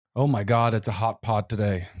Oh my God, it's a hot pod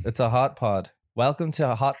today. It's a hot pod. Welcome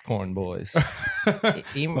to Hot Corn, boys.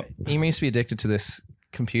 Emer used to be addicted to this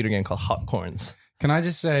computer game called Hot Corns. Can I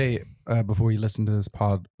just say, before you listen to this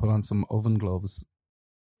pod, put on some oven gloves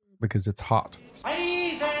because it's hot.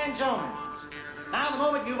 Ladies and gentlemen, now the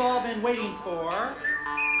moment you've all been waiting for.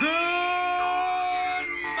 Good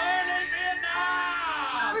morning,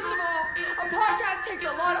 Vietnam! First of all, a podcast takes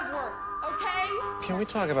a lot of work, okay? Can we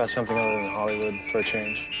talk about something other than Hollywood for a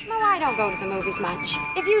change? No, I don't go to the movies much.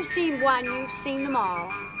 If you've seen one, you've seen them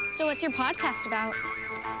all. So what's your podcast about?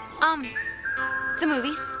 The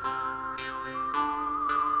movies.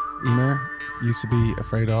 Emer used to be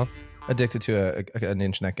afraid of. Addicted to an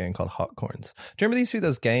internet game called Hot Corns. Do you remember these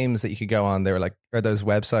those games that you could go on? They were like, or those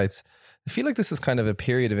websites. I feel like this is kind of a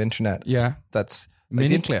period of internet. Yeah. That's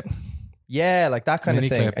Mini like clip. Yeah, like that kind Mini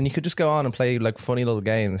of thing. clip. And you could just go on and play like funny little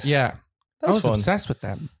games. Yeah. That I was was fun. obsessed with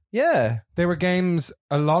them. Yeah. They were games,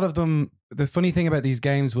 a lot of them, the funny thing about these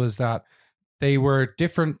games was that they were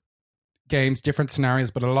different games, different scenarios,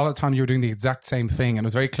 but a lot of times you were doing the exact same thing. And it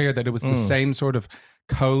was very clear that it was the same sort of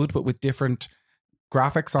code, but with different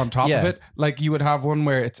graphics on top of it. Like you would have one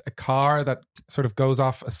where it's a car that sort of goes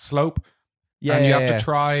off a slope. Yeah, and you yeah, have yeah. to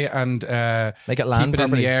try and Make it land keep it properly. in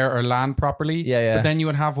the air or land properly. Yeah, yeah. But then you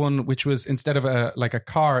would have one which was, instead of a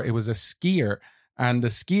car, it was a skier. And the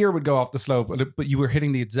skier would go off the slope, but you were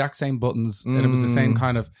hitting the exact same buttons, and it was the same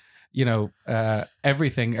kind of,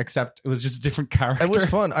 everything, except it was just a different character. It was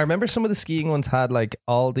fun. I remember some of the skiing ones had like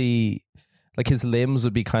all the, like his limbs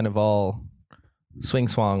would be kind of all swing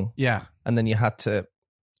swung. Yeah. And then you had to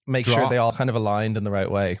make Draw. sure they all kind of aligned in the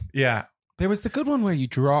right way. Yeah. There was the good one where you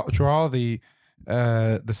draw the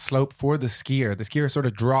slope for the skier. The skier sort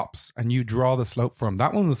of drops and you draw the slope for him.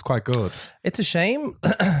 That one was quite good. It's a shame.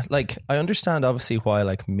 Like, I understand obviously why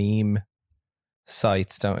like meme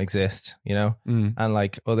sites don't exist, and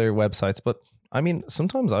like other websites, but I mean,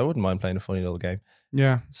 sometimes I wouldn't mind playing a funny little game.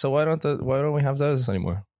 Yeah. So why don't we have those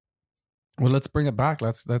anymore? Well, let's bring it back.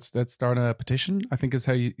 Let's start a petition. I think is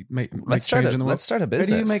how you make change in the world. Let's start a How business.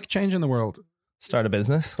 do you make change in the world? Start a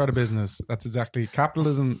business. Start a business. That's exactly.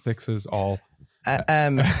 Capitalism fixes all.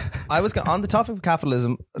 I was on the topic of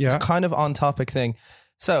capitalism. Yeah. It's kind of on topic thing.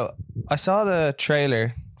 So I saw the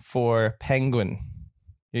trailer for Penguin.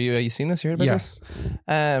 You seen this? You heard about Yes.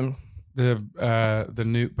 this? The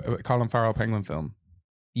new Colin Farrell Penguin film.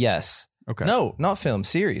 Yes. Okay. No, not film.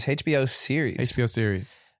 Series. HBO series. HBO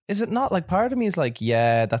series. Is it not like, part of me is like,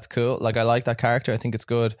 yeah, that's cool. Like, I like that character. I think it's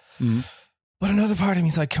good. Mm. But another part of me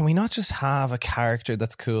is like, can we not just have a character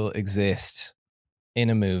that's cool exist in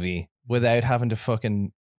a movie without having to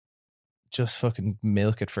fucking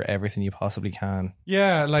milk it for everything you possibly can?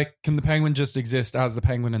 Yeah, like, can the Penguin just exist as the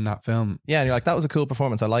Penguin in that film? Yeah, and you're like, that was a cool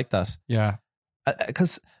performance. I like that. Yeah.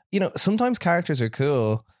 Because, sometimes characters are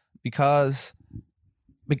cool because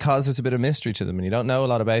there's a bit of mystery to them and you don't know a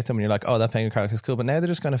lot about them and you're like, oh, that Penguin character is cool. But now they're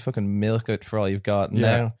just going to fucking milk it for all you've got. And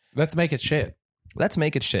Yeah. now, Let's make it shit. let's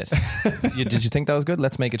make it shit. Did you think that was good?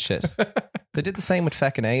 Let's make it shit. They did the same with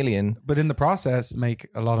feckin' Alien. But in the process, make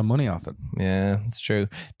a lot of money off it. Yeah, it's true.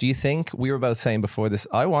 Do you think, we were both saying before this,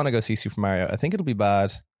 I want to go see Super Mario. I think it'll be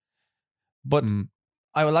bad. But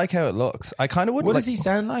I would like how it looks. I kind of would. What does he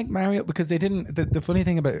sound like, Mario? Because they didn't. The funny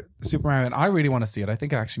thing about Super Mario, and I really want to see it. I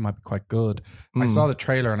think it actually might be quite good. I saw the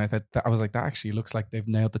trailer and I thought I was like, that actually looks like they've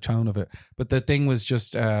nailed the tone of it. But the thing was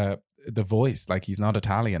just the voice. Like, he's not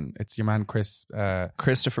Italian. It's your man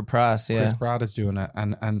Christopher Pratt. Yeah, Chris Pratt is doing it,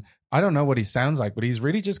 and I don't know what he sounds like, but he's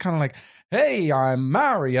really just kind of like, "Hey, I'm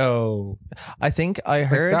Mario." I think I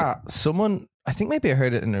heard that. someone. I think maybe I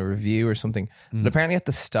heard it in a review or something. But apparently at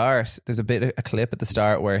the start, there's a clip at the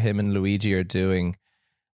start where him and Luigi are doing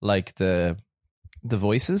like the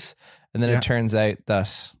voices, and then it turns out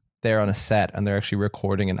that they're on a set and they're actually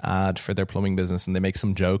recording an ad for their plumbing business, and they make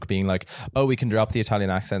some joke being like, "Oh, we can drop the Italian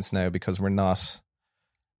accents now because we're not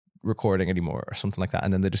recording anymore," or something like that,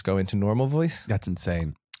 and then they just go into normal voice. That's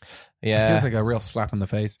insane. Yeah, It feels like a real slap in the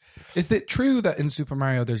face. Is it true that in Super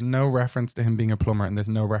Mario there's no reference to him being a plumber and there's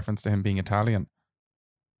no reference to him being Italian?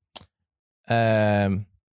 I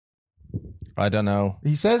don't know.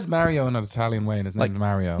 He says Mario in an Italian way and his name's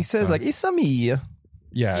Mario. He says so. like "It's me."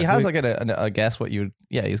 Yeah, He has like I guess what you would.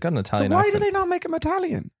 Yeah, he's got an so Italian why accent. do they not make him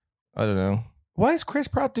Italian? I don't know. Why is Chris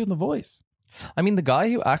Pratt doing the voice? I mean, the guy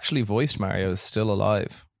who actually voiced Mario is still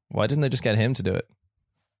alive. Why didn't they just get him to do it?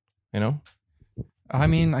 I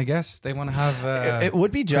mean, I guess they want to have It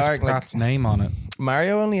would be Chris jarring. Pratt's Like, name on it.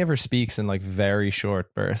 Mario only ever speaks in like very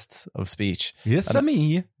short bursts of speech. Yes,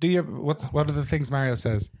 me. What are the things Mario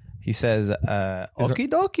says? He says, "Okie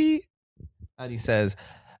dokie," and he says,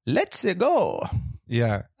 "Let's go."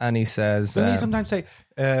 Yeah. And he says, Doesn't he sometimes say,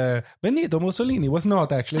 Benito Mussolini was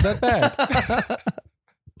not actually that bad.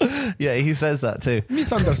 yeah, he says that too.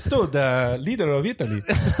 Misunderstood leader of Italy.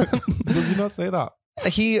 Does he not say that?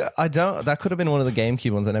 That could have been one of the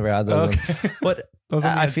GameCube ones. I never had those ones. But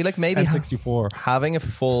I feel like maybe N64. having a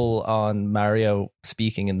full on Mario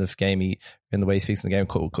speaking in the game, in the way he speaks in the game,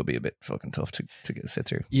 could be a bit fucking tough to sit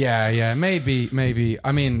through. Yeah, maybe.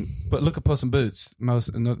 I mean, but look at Puss in Boots,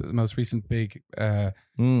 the most recent big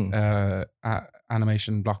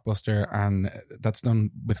animation blockbuster, and that's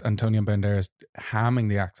done with Antonio Banderas hamming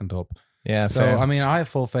the accent up. Yeah, so fair. I mean, I have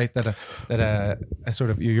full faith that a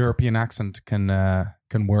sort of European accent can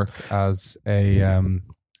work as a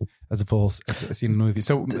full scene in the movie.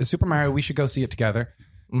 So Super Mario, we should go see it together.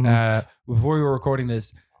 Mm-hmm. Before we were recording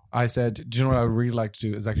this, I said, do you know what I would really like to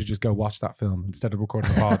do is actually just go watch that film instead of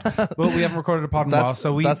recording a pod. But we haven't recorded a pod in a while,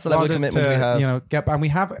 so that's the level of commitment we have. And we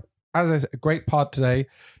have, as I said, a great pod today.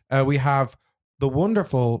 We have the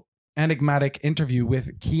wonderful enigmatic interview with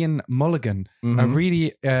Cian Mulligan, a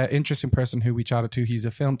really interesting person who we chatted to. He's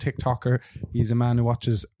a film TikToker. He's a man who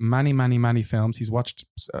watches many, many, many films. He's watched,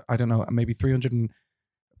 I don't know, maybe 300 and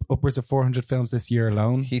upwards of 400 films this year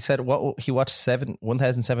alone. He said he watched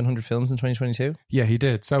 1,700 films in 2022. Yeah, he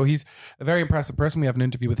did. So he's a very impressive person. We have an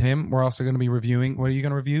interview with him. We're also going to be reviewing. What are you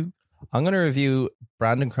going to review? I'm going to review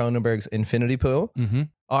Brandon Cronenberg's Infinity Pool. Mm-hmm.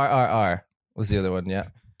 RRR was the other one, yeah.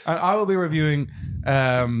 And I will be reviewing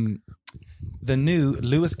the new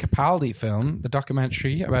Lewis Capaldi film, the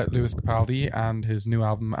documentary about Lewis Capaldi and his new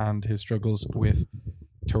album and his struggles with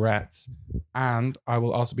Tourette's. And I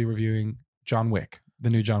will also be reviewing John Wick, the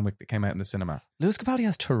new John Wick that came out in the cinema. Lewis Capaldi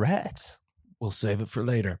has Tourette's. We'll save it for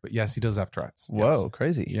later. But yes, he does have Tourette's. Whoa, yes.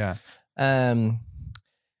 Crazy. Yeah.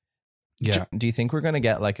 Yeah. Do you think we're going to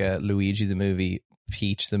get like a Luigi the movie,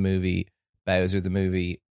 Peach the movie, Bowser the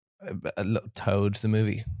movie, Toad the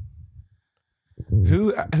movie?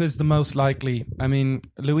 Who's the most likely? I mean,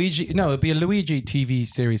 Luigi. No, it'd be a Luigi TV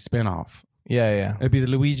series spin-off. Yeah. It'd be the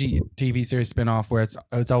Luigi TV series spin-off where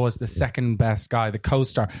it's always the second best guy, the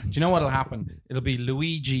co-star. Do you know what'll happen? It'll be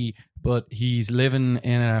Luigi, but he's living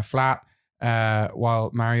in a flat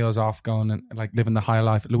while Mario's off going and like living the high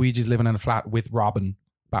life. Luigi's living in a flat with Robin.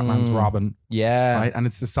 Batman's Robin. Yeah. Right? And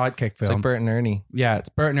it's the sidekick film. It's like Bert and Ernie. Yeah, it's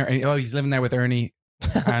Bert and Ernie. Oh, he's living there with Ernie.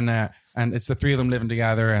 and it's the three of them living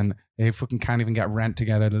together, and they fucking can't even get rent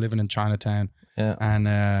together. They're living in Chinatown. Yeah.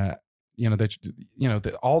 And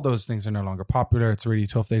all those things are no longer popular. It's really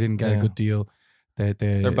tough. They didn't get a good deal.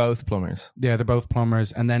 They're both plumbers. Yeah, they're both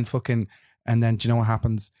plumbers. And then do you know what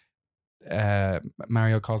happens?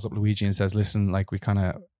 Mario calls up Luigi and says, listen, like we kind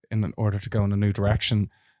of, in order to go in a new direction,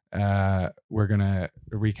 we're gonna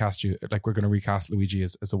recast you. Like we're gonna recast Luigi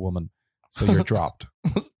as a woman, so you're dropped.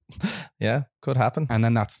 Yeah, could happen. And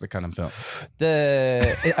then that's the kind of film.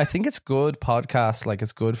 I think it's good podcast. Like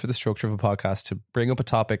it's good for the structure of a podcast to bring up a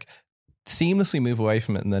topic, seamlessly move away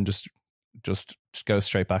from it, and then just go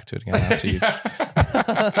straight back to it again after you.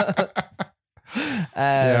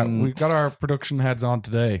 We've got our production heads on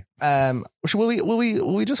today. Will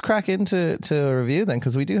we just crack into a review then,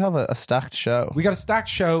 because we do have a stacked show. We got a stacked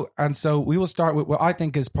show, and so we will start with what I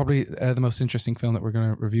think is probably the most interesting film that we're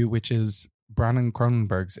going to review, which is Brandon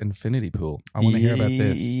Cronenberg's Infinity Pool. I want to hear about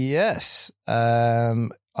this. Yes,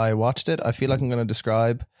 I watched it. I feel like I'm going to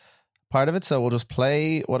describe part of it, so we'll just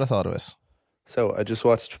play what I thought of it. So I just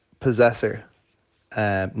watched Possessor.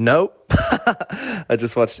 No, I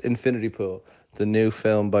just watched Infinity Pool, the new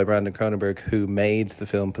film by Brandon Cronenberg, who made the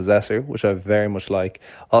film Possessor, which I very much like.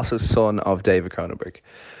 Also son of David Cronenberg.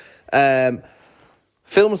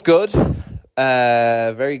 Film was good.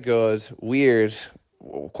 Very good. Weird.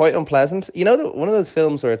 Quite unpleasant. You know, one of those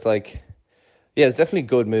films where it's like, yeah, it's definitely a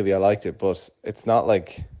good movie. I liked it, but it's not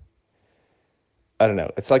like, I don't know.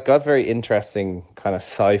 It's like got very interesting kind of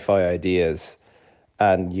sci-fi ideas,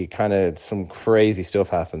 and you kind of, some crazy stuff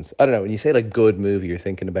happens. I don't know. When you say like good movie, you're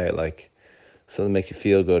thinking about like something that makes you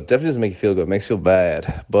feel good. Definitely doesn't make you feel good. It makes you feel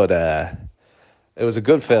bad. But it was a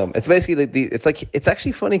good film. It's basically it's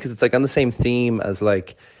actually funny because it's like on the same theme as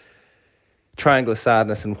like Triangle of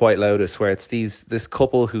Sadness and White Lotus, where it's this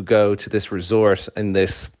couple who go to this resort in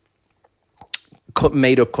this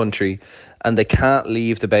made up country, and they can't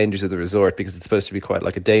leave the boundaries of the resort because it's supposed to be quite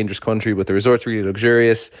like a dangerous country, but the resort's really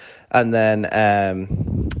luxurious. And then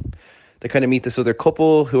they kind of meet this other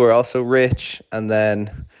couple who are also rich, and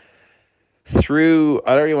then through,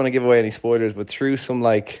 I don't really want to give away any spoilers, but through some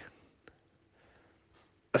like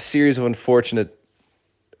a series of unfortunate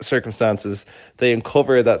circumstances, they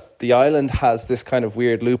uncover that the island has this kind of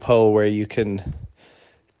weird loophole where you can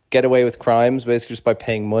get away with crimes basically just by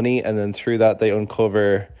paying money, and then through that they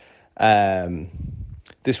uncover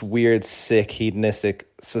this weird, sick, hedonistic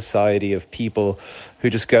society of people who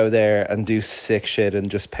just go there and do sick shit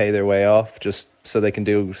and just pay their way off just so they can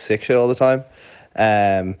do sick shit all the time.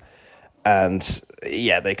 And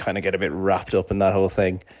yeah, they kind of get a bit wrapped up in that whole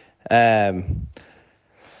thing. It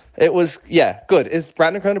was, good. Is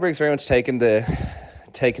Brandon Cronenberg's very much taking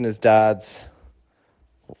his dad's,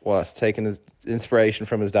 taking his inspiration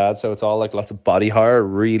from his dad. So it's all like lots of body horror,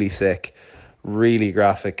 really sick, really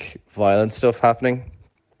graphic, violent stuff happening.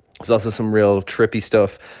 There's also some real trippy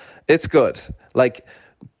stuff. It's good. Like,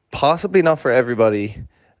 possibly not for everybody.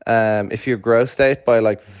 If you're grossed out by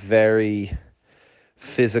like very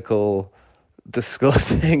physical,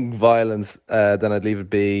 disgusting violence, then I'd leave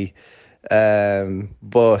it be.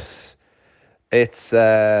 But it's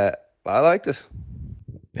I liked it.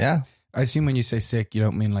 Yeah. I assume when you say sick, you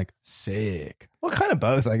don't mean like sick. Well, kind of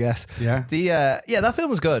both, I guess. Yeah. That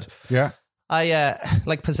film was good. Yeah. I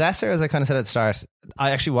like Possessor, as I kind of said at the start.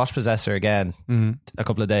 I actually watched Possessor again a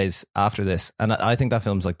couple of days after this, and I think that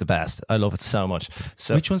film's like the best. I love it so much.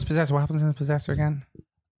 So, which one's Possessor? What happens in Possessor again?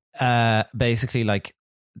 Basically, like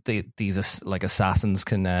these like assassins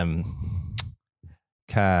can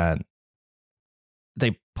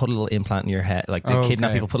they put a little implant in your head, like they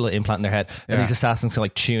kidnap people, put a little implant in their head, and these assassins can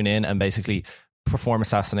like tune in and basically perform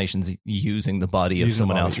assassinations using the body of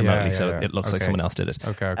someone else remotely, so it looks like someone else did it.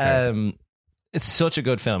 Okay. It's such a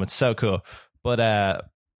good film. It's so cool. But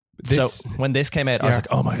so when this came out, I was like,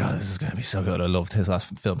 oh my god, this is going to be so good. I loved his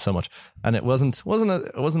last film so much, and it wasn't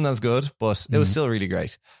as good, but it was still really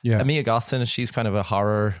great. Yeah, Mia Goth's, she's kind of a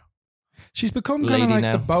horror. She's become kind of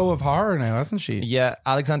like the bow of horror now, hasn't she? Yeah,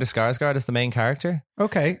 Alexander Skarsgård is the main character.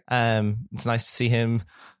 Okay. It's nice to see him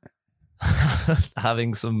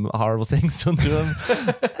having some horrible things done to him.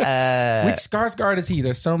 Which Skarsgård is he?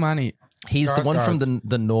 There's so many. He's the one from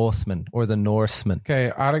the Northman or the Norseman.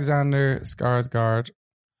 Okay, Alexander Skarsgård.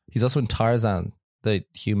 He's also in Tarzan, the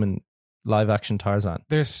human live action Tarzan.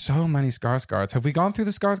 There's so many Skarsgårds. Have we gone through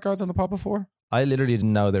the Skarsgårds on the pod before? I literally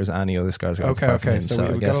didn't know there's any other Skarsgårds. Okay. So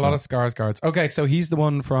we've got a lot of Skarsgårds. Okay, so he's the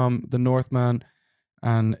one from the Northman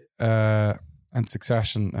and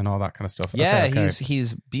Succession and all that kind of stuff. Yeah, okay.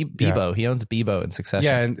 he's Bebo. Yeah. He owns Bebo in Succession.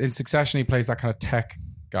 Yeah, in Succession he plays that kind of tech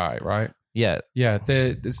guy, right? Yeah. Yeah.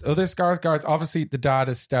 There's other Skarsgårds. Obviously, the dad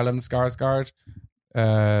is Stellan Skarsgård,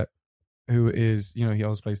 who is, he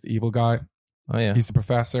always plays the evil guy. Oh, yeah. He's the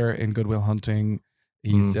professor in Good Will Hunting.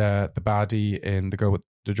 He's the baddie in The Girl with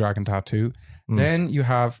the Dragon Tattoo. Then you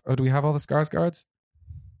have, do we have all the Skarsgårds?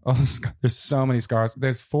 There's so many Skars.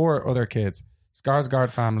 There's 4 other kids.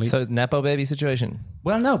 Skarsgård family. So Nepo baby situation?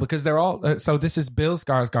 Well, no, because they're all, so this is Bill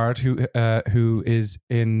Skarsgård, who is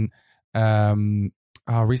in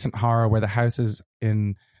recent horror where the house is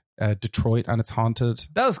in Detroit and it's haunted.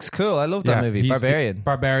 That was cool. I love that movie.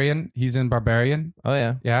 Barbarian. He's in Barbarian. Oh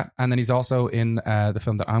yeah. Yeah. And then he's also in the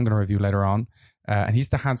film that I'm going to review later on. And he's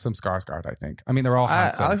the handsome Skarsgård, I think. I mean, they're all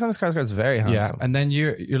handsome. Alexander Skarsgård is very handsome. Yeah. And then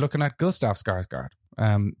you're looking at Gustav Skarsgård.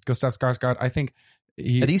 Gustav Skarsgård, I think.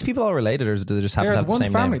 Are these people all related, or do they just happen to have the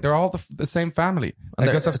same family? Name? They're all the same family.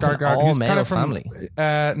 And Gustav Skarsgård, all who's male kind of from family.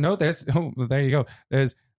 No, there you go.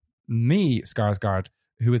 There's Mie Skarsgård,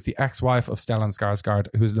 who is the ex-wife of Stellan Skarsgård,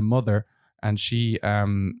 who's the mother, and she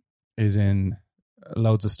is in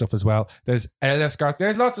loads of stuff as well. There's Ella Skarsgård.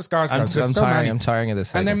 There's lots of Skarsgårds. I'm tiring of this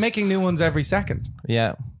segment. And they're making new ones every second.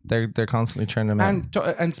 Yeah, they're constantly churning them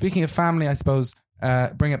out. And speaking of family, I suppose,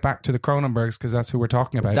 bring it back to the Cronenbergs, because that's who we're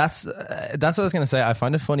talking about. That's what I was going to say. I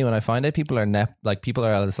find it funny when I find out people are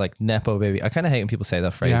just like Nepo baby. I kind of hate when people say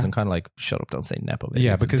that phrase. I'm kind of like, shut up, don't say Nepo baby.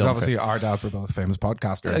 Yeah, because obviously our dads were both famous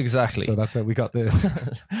podcasters. Exactly. So that's how we got this.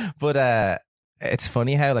 But it's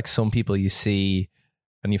funny how like some people you see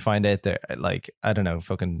and you find out they're like, I don't know,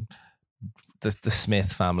 fucking the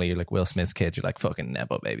Smith family, like Will Smith's kids, you're like fucking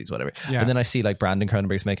Nepo babies, whatever. Yeah. And then I see like Brandon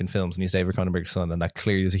Cronenberg's making films and he's David Cronenberg's son, and that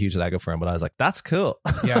clearly is a huge Lego for him. But I was like, that's cool.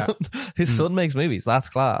 Yeah. His son makes movies. That's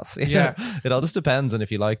class. Yeah. It all just depends on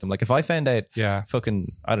if you like them. Like if I found out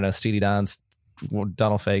fucking, I don't know, Steely Dan's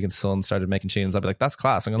Donald Fagen's son started making tunes, I'd be like, that's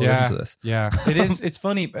class. I'm going to listen to this. Yeah. It is. It's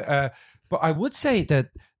funny. But I would say that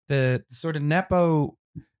the sort of Nepo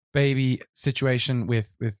baby situation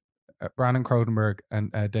with Brandon Cronenberg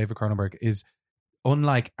and David Cronenberg is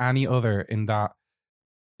unlike any other, in that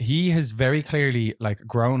he has very clearly like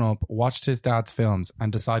grown up, watched his dad's films,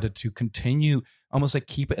 and decided to continue, almost like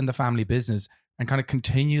keep it in the family business and kind of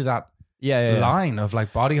continue that line of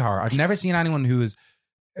like body horror. I've never seen anyone who is,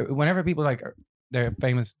 whenever people like their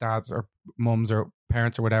famous dads or mums or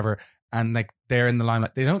parents or whatever, and like they're in the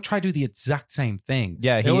limelight, they don't try to do the exact same thing.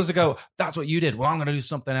 Yeah, they always go, that's what you did, well I'm going to do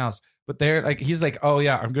something else. but they're like, he's like, oh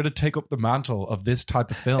yeah, I'm going to take up the mantle of this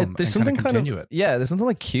type of film. There's and something kind of continue it. Yeah, there's something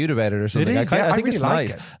like cute about it or something. It is, I think really it's like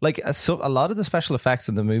nice. it. Like a lot of the special effects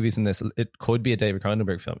in the movies in this, it could be a David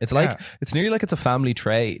Cronenberg film. It's like it's nearly like it's a family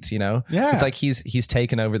trade, you know? Yeah. It's like he's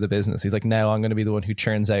taken over the business. He's like, now I'm going to be the one who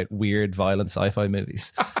churns out weird, violent sci-fi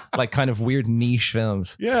movies, like kind of weird niche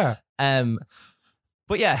films. Yeah.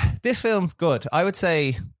 But yeah, this film, good. I would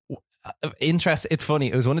say. Interest. It's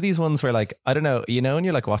funny. It was one of these ones where, like, I don't know, you know, when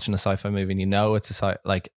you're like watching a sci-fi movie and you know it's a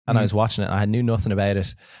and I was watching it and I knew nothing about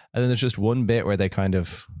it, and then there's just one bit where they kind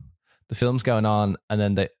of the film's going on and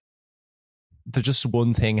then there's just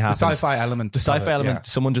one thing happens. The sci-fi element.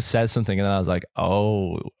 Someone just says something and then I was like,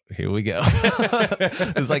 oh, here we go.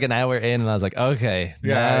 It was like an hour in and I was like, okay,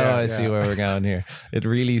 now I see where we're going here. It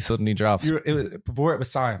really suddenly drops. Before it was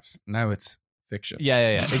science, now it's fiction.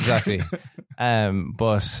 Yeah, exactly.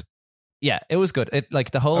 But yeah, it was good. It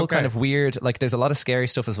like the whole kind of weird, like there's a lot of scary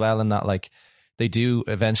stuff as well in that, like they do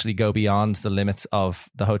eventually go beyond the limits of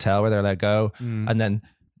the hotel where they're allowed to go, and then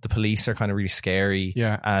the police are kind of really scary,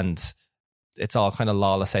 and it's all kind of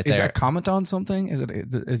lawless out there. Is it a comment on something? Is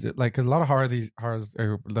it like a lot of horrors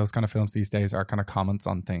or those kind of films these days are kind of comments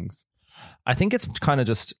on things? I think it's kind of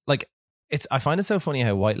just like I find it so funny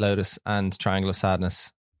how White Lotus and Triangle of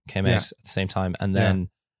Sadness came out at the same time, and then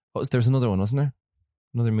there was another one, wasn't there?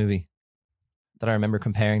 Another movie that I remember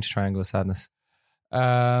comparing to Triangle of Sadness.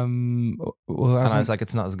 And I was like,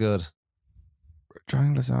 it's not as good.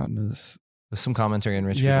 Triangle of Sadness. There's some commentary in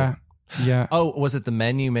rich people. Yeah. Oh, was it The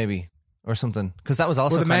Menu maybe? Or something? Because that was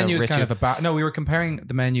also The Menu is kind of a bad... No, we were comparing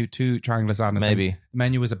The Menu to Triangle of Sadness. Maybe. The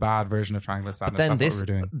Menu was a bad version of Triangle of Sadness. But then That's what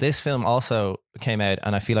we were doing. This film also came out,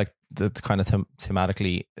 and I feel like the kind of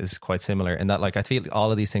thematically is quite similar in that, like, I feel all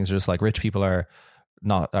of these things are just like rich people are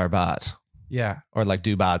bad. Yeah. Or like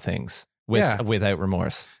do bad things without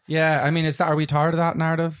remorse. Yeah, I mean, are we tired of that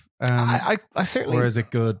narrative? I certainly. Or is it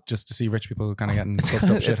good just to see rich people kind of getting fucked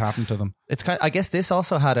up shit happen to them? It's kind of, I guess this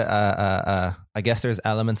also had I guess there's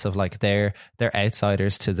elements of like they're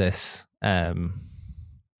outsiders to this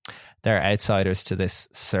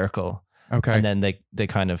circle. Okay. And then they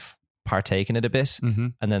kind of partake in it a bit. Mm-hmm.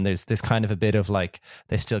 And then there's this kind of a bit of like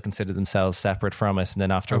they still consider themselves separate from it, and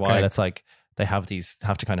then after a while it's like they have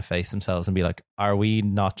to kind of face themselves and be like, are we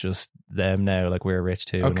not just them now? Like we're rich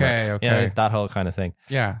too. Okay. You know, that whole kind of thing.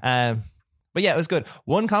 Yeah. But yeah, it was good.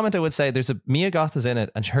 One comment I would say, there's Mia Goth is in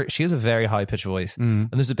it, and she has a very high pitched voice. And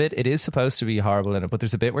there's a bit, it is supposed to be horrible in it, but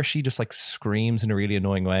there's a bit where she just like screams in a really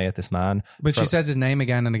annoying way at this man. But she says his name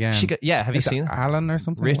again and again. Have you seen it? Alan or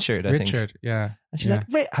something? Richard, I think. Richard, yeah. And she's like,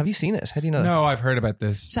 have you seen it? How do you know that? No, I've heard about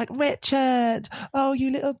this. She's like, Richard, oh,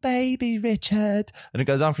 you little baby, Richard. And it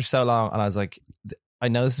goes on for so long, and I was like, I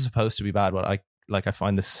know this is supposed to be bad, but I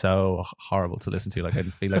find this so horrible to listen to. Like I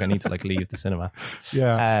feel like I need to like leave the cinema.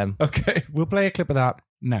 Yeah. Okay, we'll play a clip of that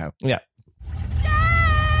now. Yeah.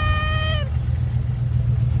 James!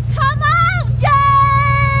 Come on,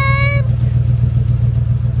 James!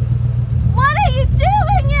 What are you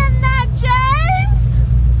doing in there, James?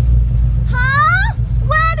 Huh?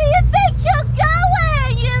 Where do you think you're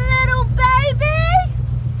going, you little baby?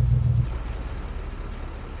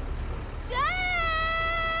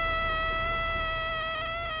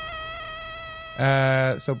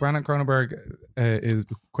 So Brandon Cronenberg is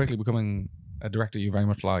quickly becoming a director you very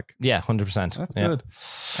much like. Yeah, 100%. That's good.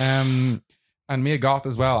 And Mia Goth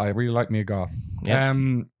as well. I really like Mia Goth.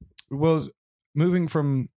 Yep. Was moving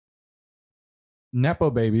from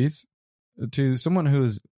Nepo babies to someone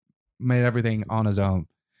who's made everything on his own.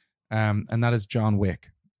 And that is John Wick.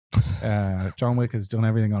 John Wick has done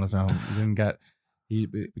everything on his own. He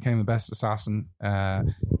became the best assassin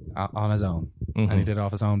on his own, and he did it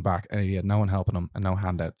off his own back, and he had no one helping him and no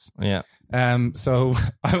handouts. Yeah. So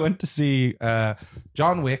I went to see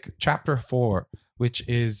John Wick Chapter 4, which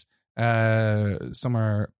is some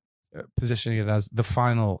are positioning it as the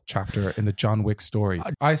final chapter in the John Wick story.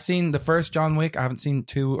 I've seen the first John Wick. I haven't seen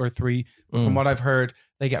 2 or 3. But from what I've heard,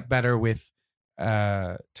 they get better with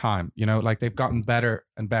time, you know, like they've gotten better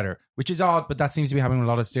and better, which is odd, but that seems to be happening with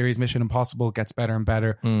a lot of series. Mission Impossible gets better and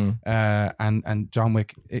better. And John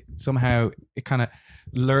Wick, it kind of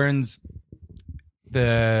learns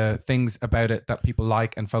the things about it that people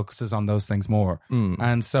like and focuses on those things more.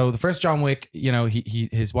 And so the first John Wick, you know,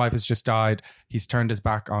 his wife has just died. He's turned his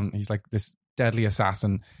back on, he's like this deadly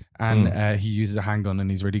assassin, and he uses a handgun, and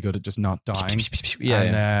he's really good at just not dying.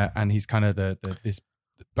 And he's kind of this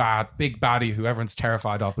big baddie who everyone's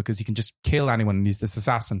terrified of because he can just kill anyone, and he's this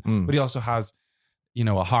assassin. But he also has, you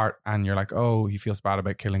know, a heart, and you're like, oh, he feels bad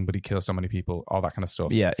about killing, but he kills so many people, all that kind of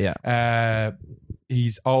stuff. Yeah.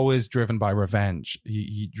 He's always driven by revenge.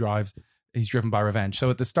 He drives, he's driven by revenge. So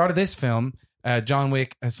at the start of this film, John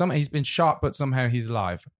Wick, he's been shot, but somehow he's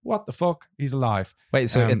alive. What the fuck? He's alive. Wait,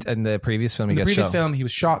 so in the previous film, he gets shot? In the previous film, he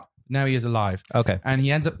was shot. Now he is alive. Okay. And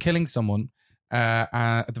he ends up killing someone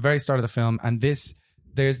at the very start of the film. And he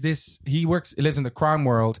lives in the crime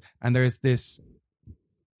world, and there's this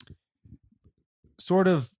sort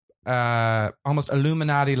of almost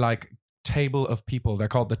Illuminati-like table of people. They're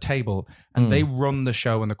called the Table, and they run the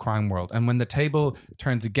show in the crime world. And when the table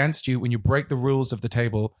turns against you, when you break the rules of the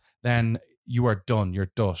table, then you are done.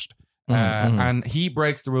 You're dushed. And he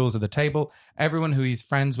breaks the rules of the table. Everyone who he's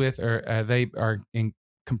friends with, they are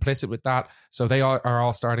complicit with that. So they are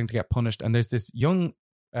all starting to get punished. And there's this young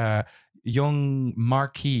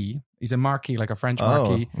Marquis. He's a Marquis, like a French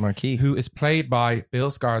Marquis, who is played by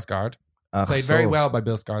Bill Skarsgård. Played very well by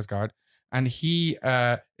Bill Skarsgård. And he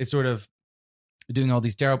is sort of doing all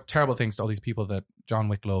these terrible things to all these people that John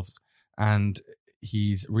Wick loves. And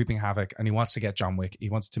he's reaping havoc, and he wants to get John Wick. He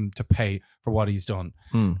wants him to pay for what he's done.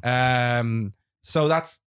 So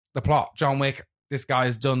that's the plot. John Wick, this guy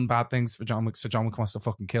has done bad things for John Wick, so John Wick wants to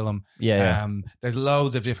fucking kill him. There's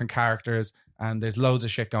loads of different characters, and there's loads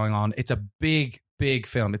of shit going on. It's a big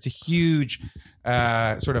film. It's a huge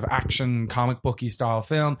sort of action comic booky style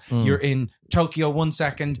film. You're in Tokyo 1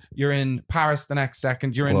 second, you're in Paris the next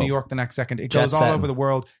second, you're in New York the next second. It goes all over the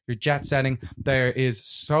world. You're jet setting. There is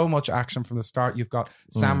so much action from the start. You've got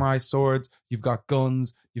samurai swords, you've got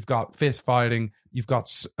guns, you've got fist fighting, you've got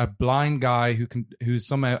a blind guy who's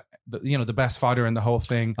somehow the best fighter in the whole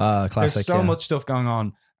thing. Classic, there's so much stuff going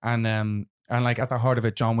on, and like at the heart of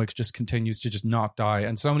it, John Wick just continues to just not die.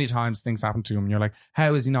 And so many times things happen to him, and you're like,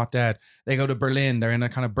 how is he not dead? They go to Berlin. They're in a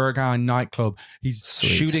kind of Berghain nightclub. He's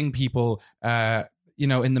shooting people, in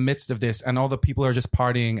the midst of this, and all the people are just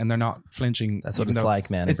partying and they're not flinching. That's what it's like,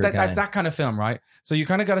 man. It's that kind of film, right? So you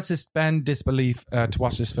kind of got to suspend disbelief to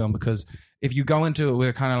watch this film, because if you go into it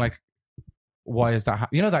with kind of like, why is that?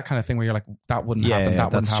 That kind of thing where you're like, that wouldn't happen.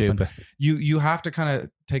 That wouldn't happen. Stupid. You have to kind of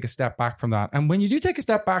take a step back from that. And when you do take a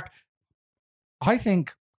step back, I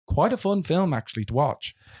think quite a fun film actually to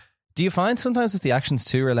watch. Do you find sometimes if the action's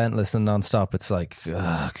too relentless and nonstop, it's like,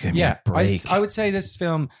 give me a break? I would say this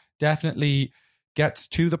film definitely gets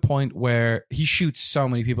to the point where he shoots so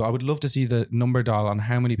many people. I would love to see the number dial on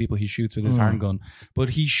how many people he shoots with his handgun, but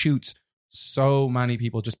he shoots so many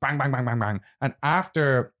people, just bang, bang, bang, bang, bang. And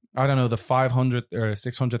after, I don't know, the 500th or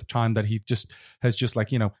 600th time that he has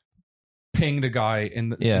pinged a guy in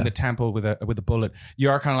the temple with a bullet, you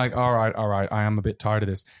are kind of like, all right, I am a bit tired of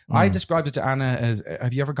this. I described it to Anna as,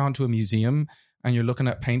 have you ever gone to a museum and you're looking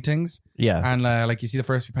at paintings? And like you see the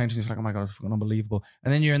first few paintings, you're like, oh my God, it's fucking unbelievable.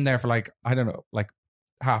 And then you're in there for like, I don't know, like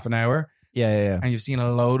half an hour. And you've seen a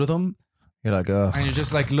load of them. You're like, oh. And you're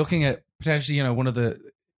just like looking at potentially, one of the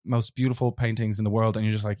most beautiful paintings in the world, and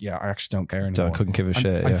you're just like, yeah, I actually don't care anymore. Couldn't give a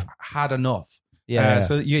shit. I've had enough.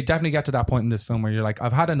 So you definitely get to that point in this film where you're like,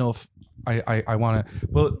 I've had enough. I want to.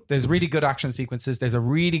 But there's really good action sequences. There's a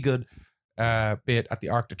really good bit at the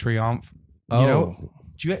Arc de Triomphe. Do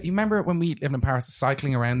you remember when we lived in Paris,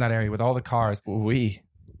 cycling around that area with all the cars? Oui,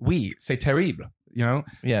 c'est terrible.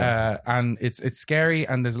 And it's scary,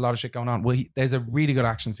 and there's a lot of shit going on. Well, there's a really good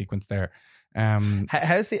action sequence there.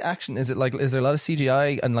 How's the action? Is it like, is there a lot of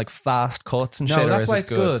CGI and like fast cuts and shit? No, that's why it's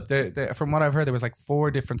good. From what I've heard, there was like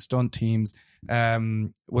 4 different stunt teams.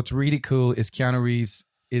 What's really cool is Keanu Reeves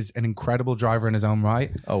is an incredible driver in his own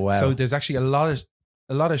right. Oh wow! So there's actually a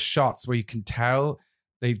lot of shots where you can tell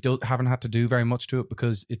they haven't had to do very much to it,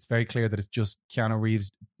 because it's very clear that it's just Keanu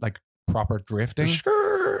Reeves like proper drifting.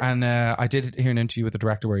 Sure. And I did hear an interview with the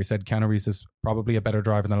director where he said Keanu Reeves is probably a better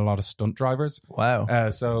driver than a lot of stunt drivers. Wow.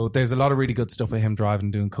 So there's a lot of really good stuff with him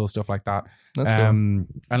driving, doing cool stuff like that. That's cool.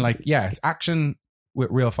 And like, yeah, it's action with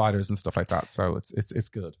real fighters and stuff like that. So it's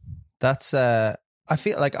good. That's I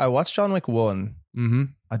feel like I watched John Wick 1. Mm-hmm.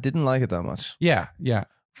 I didn't like it that much. Yeah.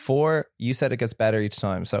 4, you said it gets better each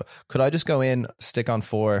time. So could I just go in, stick on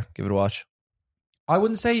 4, give it a watch? I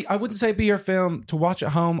wouldn't say it'd be your film to watch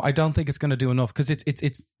at home. I don't think it's going to do enough, because it's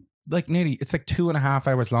like it's like 2.5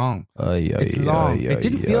 hours long. It's long. It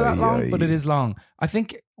didn't feel that long, but it is long. I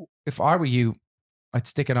think if I were you, I'd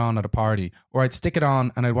stick it on at a party, or I'd stick it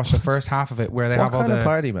on and I'd watch the first half of it where they have all the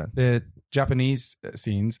party, man? The Japanese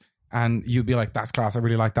scenes, and you'd be like, that's class, I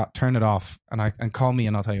really like that. Turn it off and call me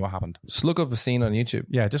and I'll tell you what happened. Just look up a scene on YouTube.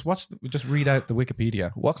 Yeah, just read out the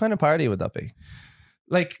Wikipedia. What kind of party would that be?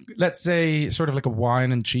 Like, let's say sort of like a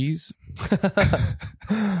wine and cheese.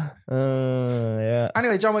 Yeah.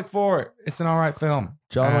 Anyway, John Wick 4, it's an all right film.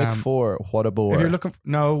 John Wick 4, what a bore. If you're looking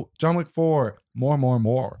John Wick 4,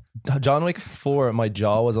 more. John Wick 4, my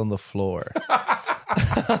jaw was on the floor.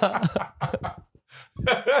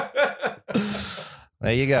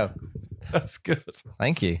 There you go. That's good.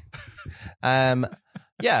 Thank you.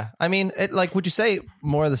 Yeah, I mean, would you say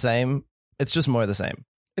more of the same? It's just more of the same.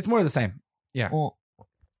 It's more of the same. Yeah.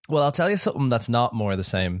 Well, I'll tell you something that's not more of the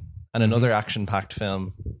same. And another action-packed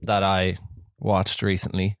film that I watched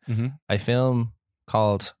recently, a film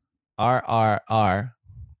called RRR,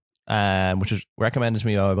 which was recommended to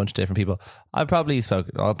me by a bunch of different people. I'll probably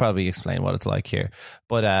explain what it's like here.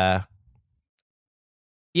 But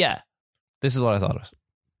yeah, this is what I thought of it.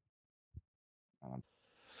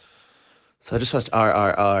 So I just watched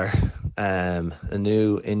RRR, a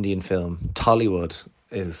new Indian film. Tollywood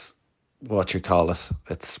is what you call it.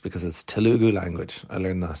 It's because it's Telugu language. I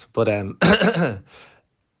learned that. But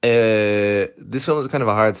this film was kind of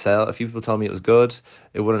a hard sell. A few people told me it was good.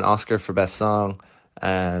 It won an Oscar for Best Song.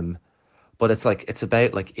 But it's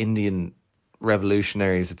about like Indian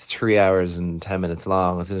revolutionaries. It's 3 hours and 10 minutes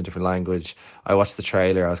long. It's in a different language. I watched the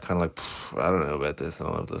trailer. I was kind of like, I don't know about this. I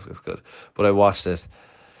don't know if this is good. But I watched it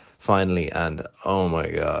finally, and oh my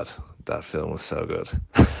God, that film was so good.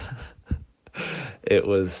 It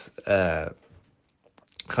was kind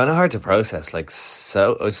of hard to process. It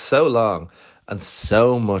was so long, and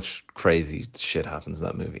so much crazy shit happens in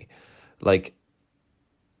that movie. Like,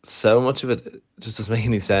 so much of it just doesn't make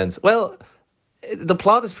any sense. Well, the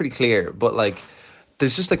plot is pretty clear, but like,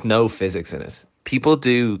 there's just like no physics in it. People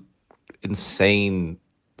do insane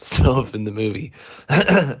stuff in the movie,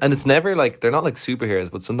 and it's never like, they're not like superheroes,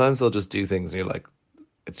 but sometimes they'll just do things and you're like,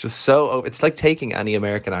 it's just so, it's like taking any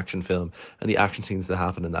American action film and the action scenes that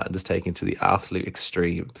happen in that and just taking it to the absolute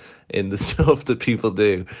extreme in the stuff that people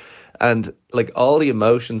do. And like all the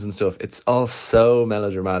emotions and stuff, it's all so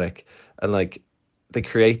melodramatic, and like they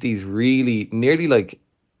create these really nearly like,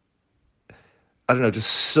 I don't know,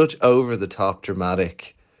 just such over the top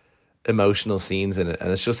dramatic emotional scenes in it, and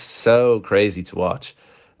it's just so crazy to watch.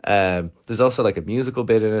 There's also like a musical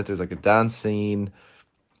bit in it. There's like a dance scene.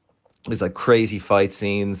 There's like crazy fight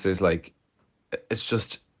scenes. There's like, it's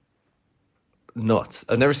just nuts.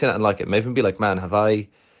 I've never seen anything like it. Maybe be like, man, have I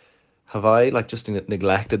like just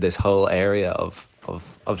neglected this whole area of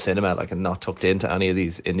cinema, like, and not tucked into any of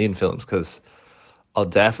these Indian films? Because I'll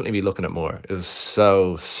definitely be looking at more. It was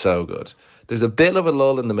so good. There's a bit of a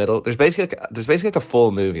lull in the middle. There's basically like a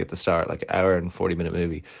full movie at the start, like an hour and 40-minute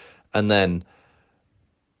movie, and then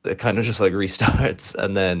it kind of just like restarts.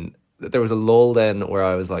 And then there was a lull then where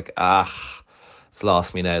I was like, it's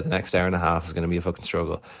lost me now. The next hour and a half is going to be a fucking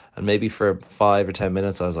struggle. And maybe for 5 or 10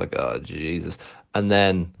 minutes I was like, oh Jesus, and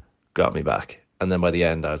then got me back. And then by the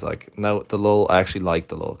end I was like, no, the lull, I actually liked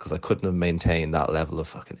the lull, because I couldn't have maintained that level of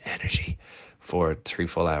fucking energy for 3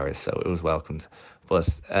 full hours, so it was welcomed.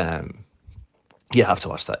 But you have to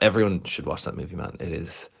watch that. Everyone should watch that movie, man. It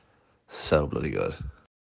is so bloody good.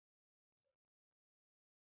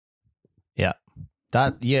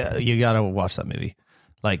 Yeah, you gotta watch that movie.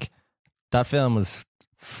 Like, that film was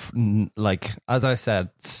like, as I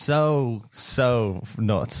said, so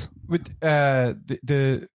nuts. With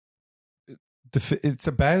it's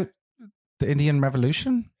about the Indian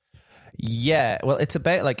Revolution. Yeah, well, it's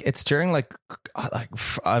about like, it's during like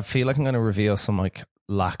I feel like I'm going to reveal some like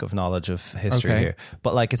lack of knowledge of history here,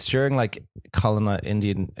 but like, it's during like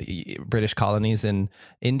British colonies in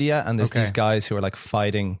India, and there's these guys who are like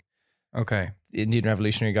fighting. Indian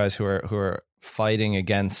revolutionary guys who are fighting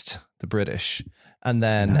against the British, and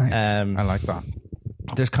then nice. I like that.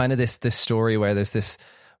 There's kind of this story where there's this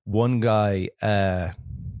one guy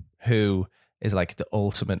who is like the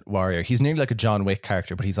ultimate warrior. He's nearly like a John Wick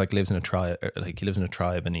character, but he's like lives in a tribe. Like, he lives in a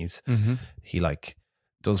tribe, and he like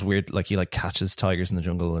does weird, like he like catches tigers in the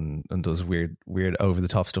jungle and does weird over the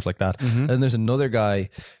top stuff like that. And there's another guy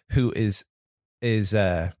who is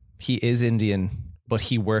he is Indian, but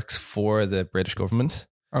he works for the British government.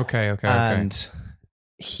 And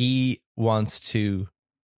he wants to,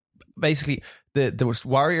 basically, the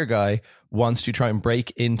warrior guy wants to try and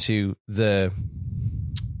break into the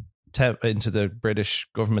British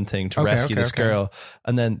government thing to rescue this girl.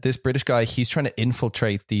 And then this British guy, he's trying to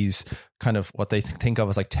infiltrate these kind of what they think of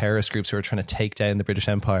as like terrorist groups who are trying to take down the British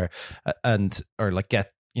Empire or like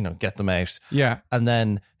get them out. Yeah. And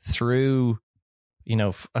then through,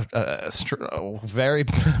 very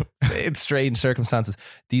strange circumstances,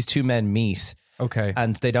 these two men meet.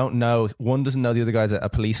 And they don't know, one doesn't know the other guy's a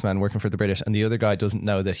policeman working for the British, and the other guy doesn't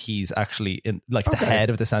know that he's actually in like the head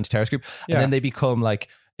of this anti-terrorist group. And then they become like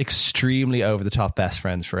extremely over the top best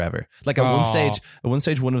friends forever. Like at one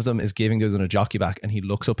stage, one of them is giving the other one a jockey back, and he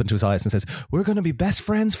looks up into his eyes and says, "We're going to be best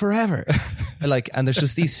friends forever." Like, and there's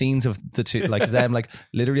just these scenes of the two, like them, like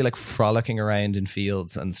literally like frolicking around in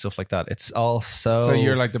fields and stuff like that. It's all so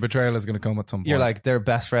you're like, the betrayal is going to come at some point. You're like, they're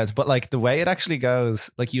best friends, but like the way it actually goes,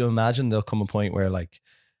 like you imagine there'll come a point where like,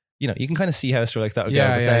 you know, you can kind of see how a story like that would go,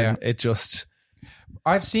 but then it just.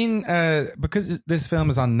 I've seen because this film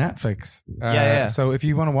is on Netflix. So if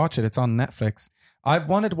you want to watch it, it's on Netflix. I've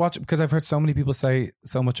wanted to watch it because I've heard so many people say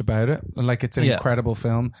so much about it, and like it's an incredible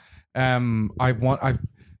film. I've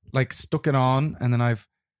like stuck it on, and then I've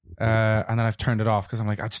turned it off because I'm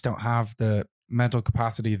like, I just don't have the mental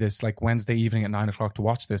capacity this like Wednesday evening at 9:00 to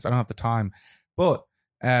watch this. I don't have the time, but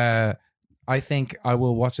I think I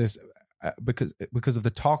will watch this. Because of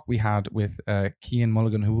the talk we had with Cian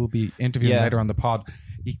Mulligan, who will be interviewing later on the pod.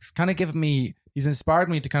 He's kind of he's inspired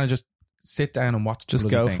me to kind of just sit down and watch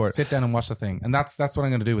Sit down and watch the thing. And that's what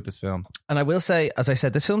I'm going to do with this film. And I will say, as I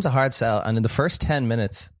said, this film's a hard sell. And in the first 10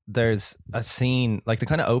 minutes, there's a scene, like the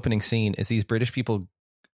kind of opening scene is these British people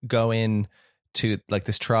go in to like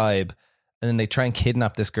this tribe, and then they try and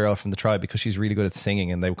kidnap this girl from the tribe because she's really good at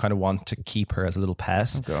singing, and they kind of want to keep her as a little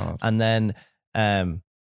pet. Oh God. And then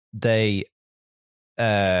they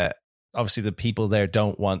obviously the people there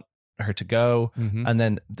don't want her to go, and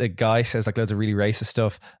then the guy says like loads of really racist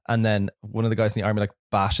stuff, and then one of the guys in the army like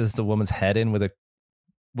bashes the woman's head in with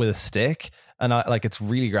a stick, and I like, it's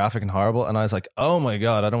really graphic and horrible, and I was like, oh my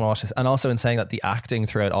God, I don't want to watch this. And also in saying that the acting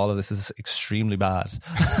throughout all of this is extremely bad.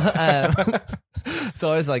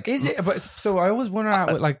 So I was like, is it? But so I always wonder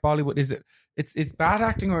with like Bollywood, is it? It's bad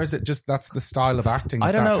acting, or is it just that's the style of acting?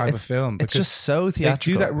 I don't know. Type of film. It's just so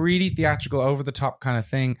theatrical. They do that really theatrical, over the top kind of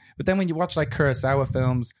thing. But then when you watch like Kurosawa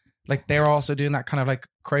films, like they're also doing that kind of like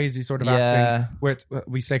crazy sort of acting, where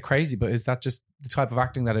we say crazy, but is that just the type of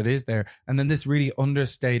acting that it is there? And then this really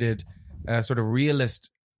understated, sort of realist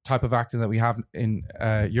type of acting that we have in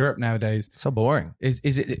Europe nowadays. So boring. Is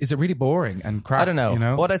it really boring and crap? I don't know. You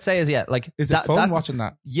know? What I'd say is, like, is it fun watching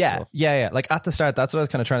that? Yeah, stuff? yeah. Like at the start, that's what I was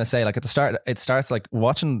kind of trying to say. Like at the start, it starts like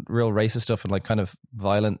watching real racist stuff and like kind of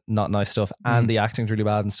violent, not nice stuff, and the acting's really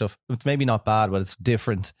bad and stuff. It's maybe not bad, but it's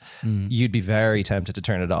different. You'd be very tempted to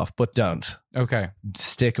turn it off, but don't. Okay,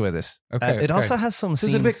 stick with it. Okay, it also has some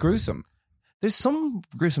scenes. It's a bit gruesome. There's some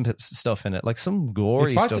gruesome stuff in it, like some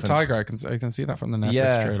gory stuff. It fights a tiger. I can see that from the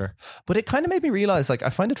Netflix trailer. But it kind of made me realize, like, I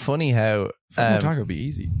find it funny how fighting a tiger would be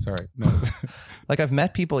easy. Sorry, no. Like I've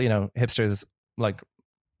met people, you know, hipsters like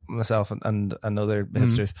myself and other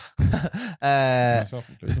hipsters, myself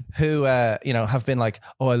included, who you know, have been like,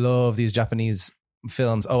 oh, I love these Japanese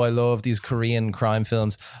films. Oh, I love these Korean crime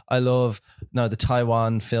films. I love the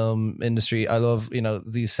Taiwan film industry. I love, you know,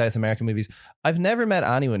 these South American movies. I've never met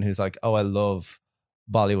anyone who's like, oh, I love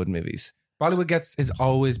Bollywood movies. Bollywood has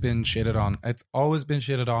always been shitted on. It's always been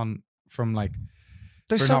shitted on from like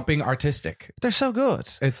not being artistic. They're so good.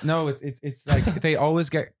 It's like they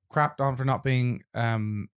always get crapped on for not being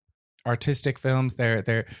artistic films.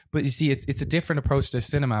 They're but you see, it's a different approach to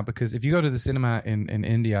cinema, because if you go to the cinema in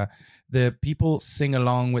India, the people sing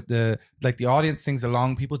along with the audience sings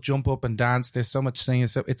along, people jump up and dance, there's so much singing,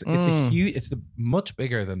 so it's a huge, it's much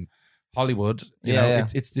bigger than Hollywood, you know.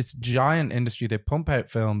 It's this giant industry. They pump out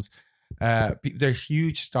films, they're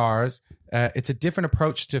huge stars. It's a different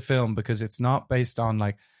approach to film because it's not based on,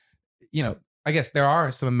 like, you know, I guess there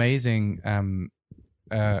are some amazing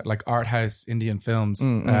like art house Indian films,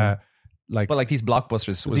 but like these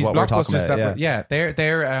blockbusters was what we're talking about.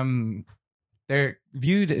 they're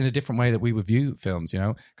viewed in a different way that we would view films, you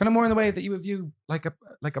know, kind of more in the way that you would view like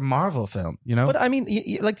a Marvel film, you know. But I mean,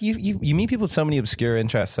 you meet people with so many obscure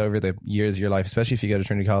interests over the years of your life, especially if you go to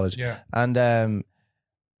Trinity College. Yeah. And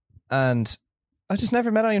I just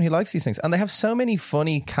never met anyone who likes these things. And they have so many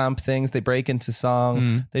funny camp things. They break into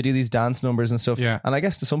song. They do these dance numbers and stuff. Yeah. And I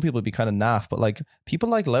guess to some people it'd be kind of naff, but like people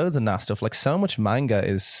like loads of naff stuff. Like so much manga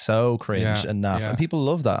is so cringe and naff, and people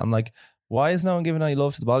love that. I'm like, why is no one giving any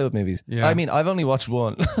love to the Bollywood movies? Yeah. I mean, I've only watched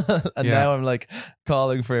one, and now I'm like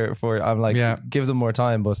calling for I'm like, give them more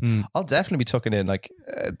time. But I'll definitely be tucking in, like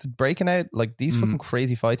breaking out like these fucking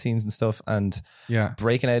crazy fight scenes and stuff, and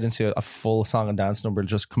breaking out into a full song and dance number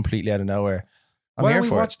just completely out of nowhere. Why don't we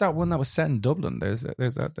watch that one that was set in Dublin? There's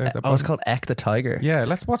that. It's called Ek the Tiger. Yeah,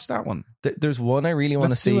 let's watch that one. There's one I really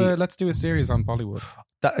want to see. Let's do a series on Bollywood.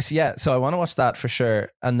 So I want to watch that for sure.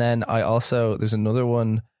 And then there's another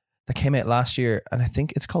one that came out last year, and I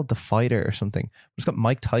think it's called The Fighter or something. It's got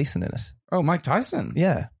Mike Tyson in it. Oh, Mike Tyson.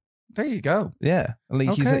 Yeah. there you go. Yeah, like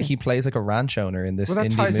Okay. he plays like a ranch owner in this Well,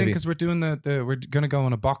 that indie ties in movie. because we're doing we're going to go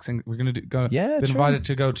on a boxing. We're going to been true. invited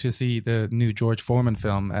to go to see the new George Foreman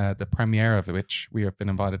film, the premiere of which we have been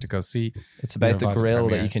invited to go see. It's about the invited to grill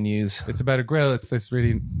that you premieres. can use. It's about a grill. It's this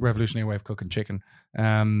really revolutionary way of cooking chicken.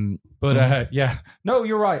 Yeah, no,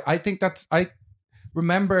 you're right. I think I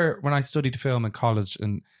remember when I studied film in college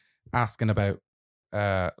and asking about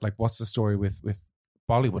like what's the story with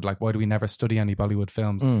Bollywood? Like, why do we never study any Bollywood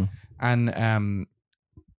films? And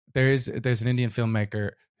there's an Indian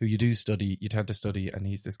filmmaker who you tend to study, and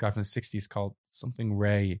he's this guy from the 60s called something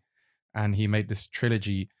Ray, and he made this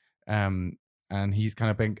trilogy, and he's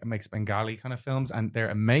kind of makes Bengali kind of films, and they're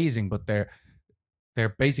amazing, but they're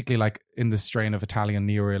basically like in the strain of Italian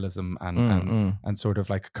neorealism and sort of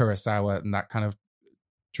like Kurosawa and that kind of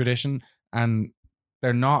tradition, and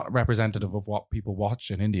they're not representative of what people watch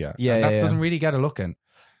in India. Yeah, and that yeah. doesn't really get a look in.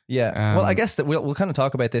 Yeah. Well, I guess that we'll kind of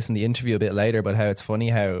talk about this in the interview a bit later, but how it's funny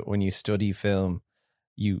how when you study film,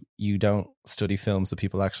 you don't study films that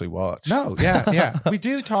people actually watch. No, yeah. We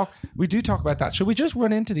do talk about that. Should we just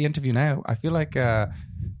run into the interview now? I feel like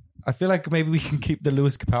maybe we can keep the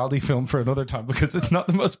Lewis Capaldi film for another time because it's not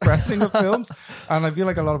the most pressing of films. And I feel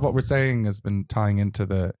like a lot of what we're saying has been tying into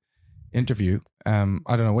the interview. I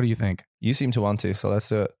don't know. What do you think? You seem to want to, so let's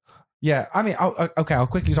do it. Yeah, I mean, I'll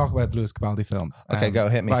quickly talk about the Lewis Capaldi film. Okay, go,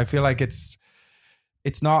 hit me. But I feel like it's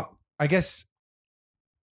not, I guess,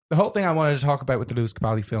 the whole thing I wanted to talk about with the Lewis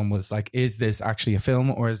Capaldi film was like, is this actually a film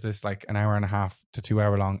or is this like an hour and a half to 2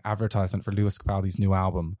 hour long advertisement for Lewis Capaldi's new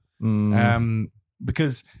album?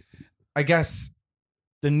 Because I guess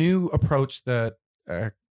the new approach that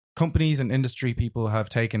companies and industry people have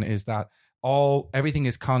taken is that everything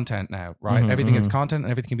is content now, right? Everything is content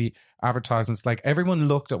and everything can be advertisements. Like everyone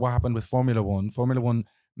looked at what happened with Formula One. Formula One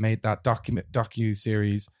made that docu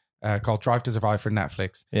series called Drive to Survive for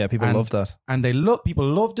Netflix. Yeah, people loved that. And people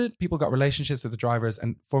loved it. People got relationships with the drivers,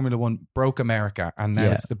 and Formula One broke America. And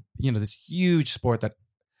now it's this huge sport that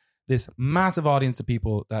this massive audience of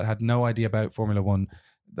people that had no idea about Formula One,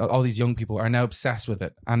 all these young people are now obsessed with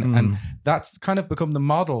it. And that's kind of become the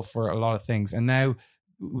model for a lot of things. And now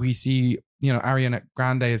we see, Ariana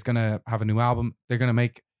Grande is going to have a new album. They're going to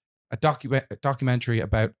make a documentary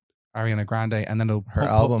about Ariana Grande, and then it'll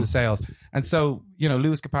pump up the sales. And so,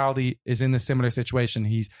 Lewis Capaldi is in a similar situation.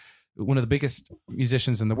 He's one of the biggest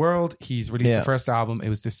musicians in the world. He's released the first album. It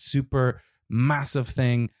was this super massive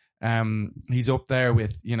thing. He's up there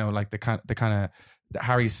with, like the kind of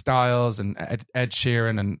Harry Styles and Ed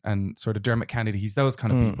Sheeran and sort of Dermot Kennedy. He's those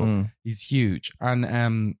kind of people. He's huge.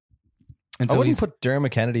 And so I wouldn't put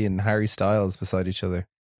Dermot Kennedy and Harry Styles beside each other.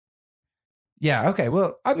 Yeah, okay.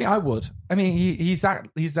 Well, I mean, I would. I mean, he's that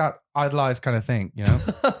idolized kind of thing,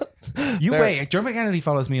 Wait, Dermot Kennedy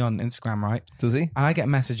follows me on Instagram, right? Does he? And I get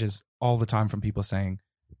messages all the time from people saying,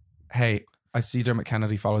 "Hey, I see Dermot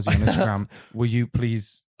Kennedy follows you on Instagram. Will you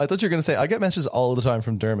please?" I thought you were going to say, I get messages all the time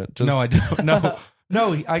from Dermot. No, I don't.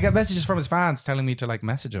 No, I get messages from his fans telling me to like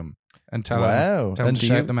message him and tell him to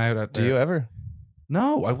shout them out. Do you ever?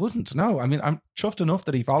 No, I wouldn't. No, I mean, I'm chuffed enough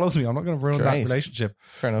that he follows me. I'm not going to ruin that relationship.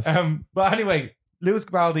 Fair enough. But anyway, Lewis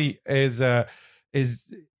Capaldi is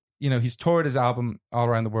he's toured his album all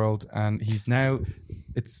around the world, and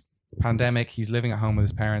it's pandemic. He's living at home with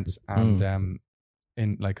his parents, and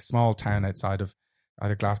in like a small town outside of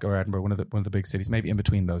either Glasgow or Edinburgh, one of the big cities, maybe in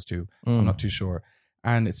between those two. I'm not too sure.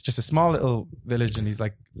 And it's just a small little village, and he's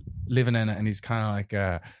like living in it, and he's kind of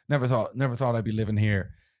like never thought I'd be living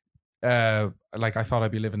here. Like I thought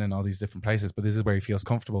I'd be living in all these different places, but this is where he feels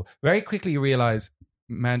comfortable. Very quickly you realize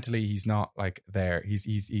mentally he's not like there.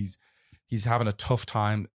 He's having a tough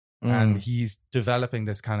time, and he's developing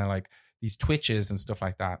this kind of like these twitches and stuff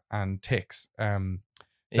like that, and tics.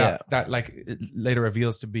 That like later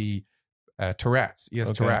reveals to be Tourette's. He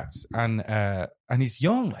has Tourette's, and he's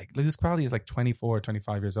young. Like Lewis Capaldi is like 24,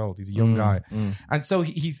 25 years old. He's a young guy, and so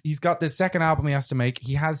he's got this second album he has to make.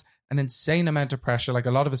 He has an insane amount of pressure. Like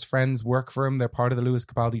a lot of his friends work for him. They're part of the Lewis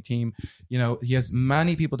Capaldi team. He has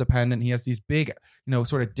many people dependent. He has these big,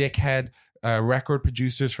 sort of dickhead record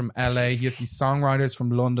producers from LA. He has these songwriters from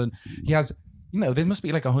London. He has, there must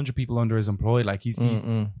be like 100 people under his employ. Like he's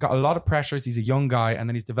got a lot of pressures. He's a young guy, and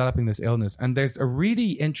then he's developing this illness. And there's a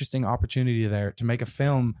really interesting opportunity there to make a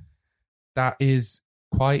film that is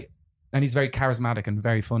and he's very charismatic and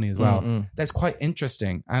very funny as well. That's quite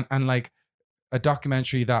interesting. And like a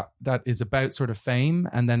documentary that is about sort of fame,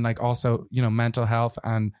 and then like also, mental health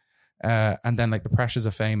and then like the pressures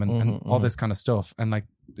of fame and all this kind of stuff, and like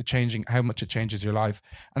how much it changes your life.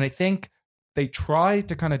 And I think they try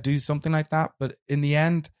to kind of do something like that, but in the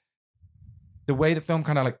end, the way the film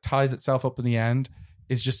kind of like ties itself up in the end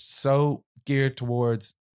is just so geared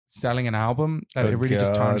towards selling an album that it really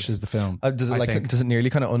just tarnishes the film. Does it nearly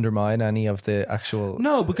kind of undermine any of the actual?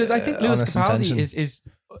 No, because I think Lewis Capaldi is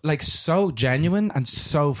like so genuine and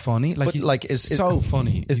so funny. Like, he's so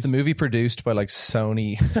funny. Is the movie produced by like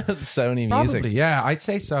Sony Music? Probably, yeah. I'd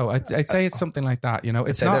say so. I'd say it's something like that. You know,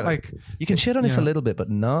 it's not like you can shit on this a little bit, but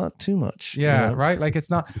not too much. Yeah, you know? right. Like it's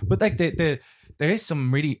not. But like there is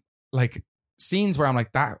some really like scenes where I'm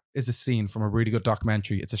like, that is a scene from a really good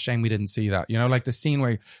documentary. It's a shame we didn't see that. You know, like the scene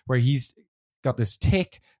where he's got this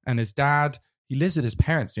tic and his dad, he lives with his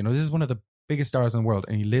parents. You know, this is one of the biggest stars in the world,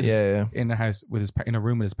 and he lives in the house with in a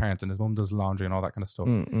room with his parents, and his mum does laundry and all that kind of stuff.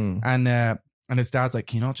 And his dad's like,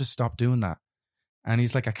 can you not just stop doing that? And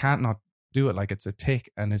he's like, I can't not do it. Like it's a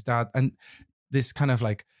tic. And his dad, and this kind of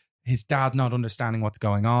like his dad not understanding what's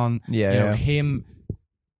going on.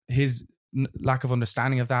 His lack of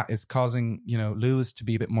understanding of that is causing, you know, Lewis to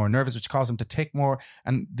be a bit more nervous, which causes him to tic more,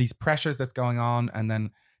 and these pressures that's going on. And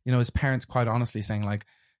then, you know, his parents quite honestly saying like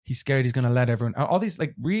he's scared he's going to let everyone, all these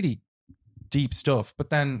like really deep stuff. But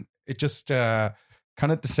then it just kind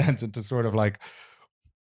of descends into sort of like,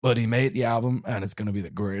 but he made the album and it's going to be the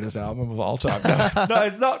greatest album of all time. No,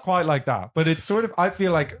 it's not quite like that, but it's sort of, I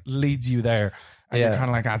feel like leads you there. And you're kind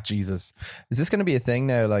of like, Jesus. Is this going to be a thing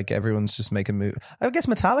now? Like everyone's just making movies. I guess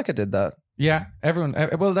Metallica did that. Yeah, everyone.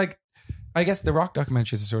 Well, like, I guess the rock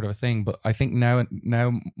documentaries are sort of a thing, but I think now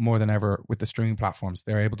more than ever with the streaming platforms,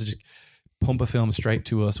 they're able to just pump a film straight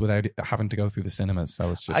to us without having to go through the cinemas.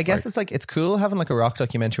 So it's just, I guess it's cool having like a rock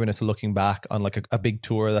documentary when it's looking back on like a big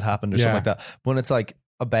tour that happened or something like that. But when it's like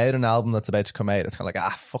about an album that's about to come out, it's kind of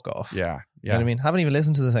like, fuck off. Yeah. You know what I mean? Haven't even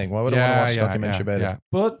listened to the thing. Why would I want to watch a documentary about it?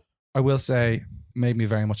 But I will say, made me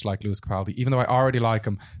very much like Lewis Capaldi, even though I already like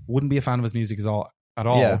him. Wouldn't be a fan of his music at all.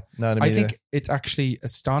 Yeah, no, I think it's actually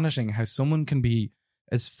astonishing how someone can be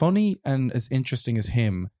as funny and as interesting as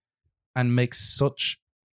him and make such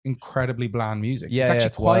incredibly bland music. Yeah, it's actually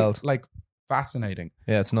it's quite wild. like fascinating.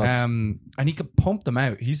 Yeah, it's nuts. And he could pump them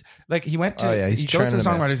out. He's like, he went to he goes to the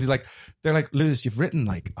songwriters. He's like, they're like, Lewis, you've written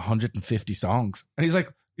like 150 songs, and he's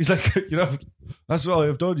like, you know, that's all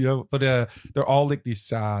I've done, you know. But they're all like these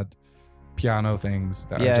sad piano things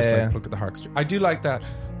that are just like, look at the harpstring. I do like that.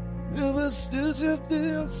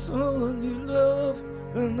 Someone you love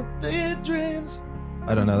and the daydreams.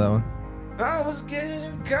 I don't know that one. I was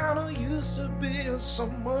getting kind of used to being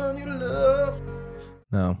someone you love.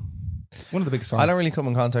 No, one of the big songs. I don't really come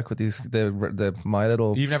in contact with these. The my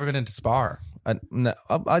little. You've never been into Spar? No,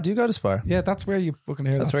 I do go to Spar. Yeah, that's where you fucking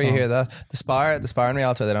hear. That's that where song. you hear that. The Spar and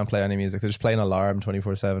Rialto, they don't play any music. They're just playing alarm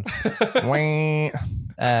 24/7.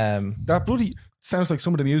 That bloody sounds like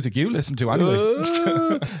some of the music you listen to anyway.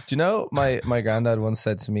 Do you know my granddad once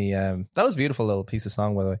said to me, that was a beautiful little piece of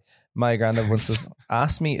song, by the way. My granddad once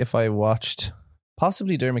asked me if I watched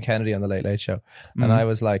possibly Dermot Kennedy on the Late Late Show, and I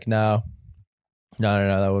was like, no,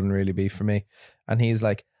 that wouldn't really be for me. And he's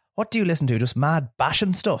like, what do you listen to? Just mad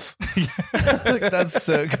bashing stuff. Like, that's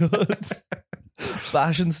so good.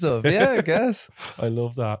 Bashing stuff. Yeah, I guess. I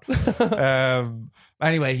love that.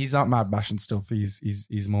 Anyway, he's not mad bashing stuff.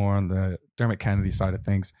 He's more on the Dermot Kennedy side of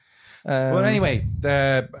things. But anyway,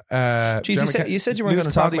 you said you weren't going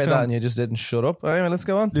to talk about that and you just didn't shut up. Anyway, let's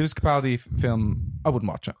go on. Lewis Capaldi film, I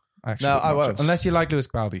wouldn't watch it. Actually, no, I won't. Unless you like Lewis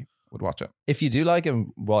Capaldi, would watch it. If you do like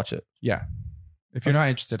him, watch it. Yeah. If you're not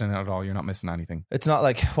interested in it at all, you're not missing anything. It's not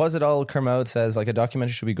like, was it all Kermode says, like a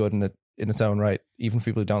documentary should be good in its own right, even for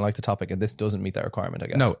people who don't like the topic, and this doesn't meet that requirement, I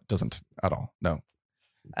guess. No, it doesn't at all. No.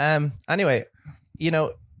 Anyway, you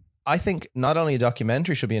know, I think not only a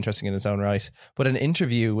documentary should be interesting in its own right, but an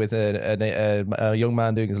interview with a young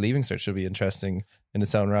man doing his leaving cert should be interesting in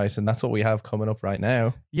its own right. And that's what we have coming up right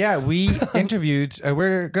now. Yeah, we interviewed,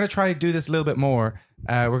 we're going to try to do this a little bit more.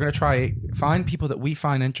 We're going to try find people that we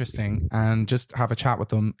find interesting and just have a chat with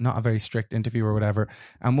them, not a very strict interview or whatever.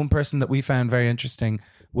 And one person that we found very interesting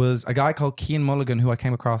was a guy called Cian Mulligan, who I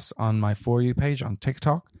came across on my For You page on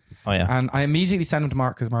TikTok. Oh, yeah. And I immediately sent him to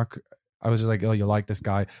Mark because Mark, I was just like, oh, you like this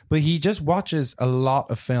guy. But he just watches a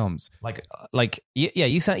lot of films.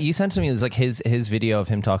 You sent to me, it was like his video of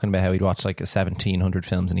him talking about how he'd watch like 1,700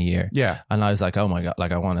 films in a year. Yeah. And I was like, oh my God,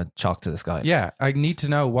 like I want to talk to this guy. Yeah. I need to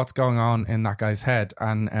know what's going on in that guy's head.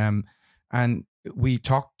 And we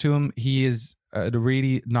talked to him. He is a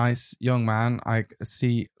really nice young man. I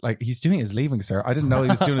see, like, he's doing his leaving cert. I didn't know he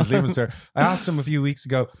was doing his leaving cert. I asked him a few weeks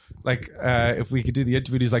ago, like, if we could do the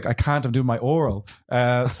interview. He's like, I can't, I'm doing my oral.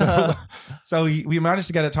 So we managed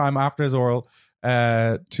to get a time after his oral,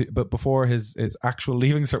 but before his actual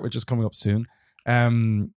leaving cert, which is coming up soon.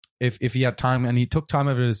 If he had time, and he took time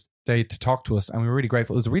out of his day to talk to us, and we were really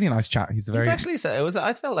grateful. It was a really nice chat. He's actually said it was.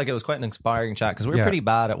 I felt like it was quite an inspiring chat because we're pretty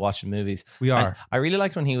bad at watching movies. We are. And I really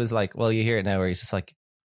liked when he was like, "Well, you hear it now," where he's just like,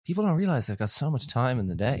 "People don't realize they've got so much time in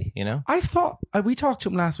the day." You know, we talked to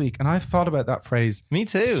him last week, and I thought about that phrase. Me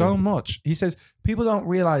too. So much. He says people don't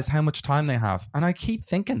realize how much time they have, and I keep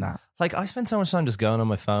thinking that. Like, I spend so much time just going on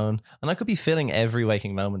my phone, and I could be filling every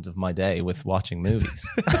waking moment of my day with watching movies.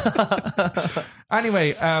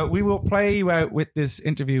 Anyway, we will play you out with this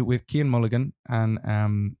interview with Cian Mulligan,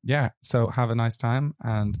 and so have a nice time.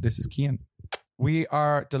 And this is Cian. We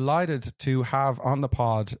are delighted to have on the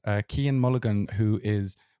pod Cian Mulligan, who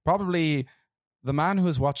is probably the man who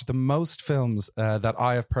has watched the most films that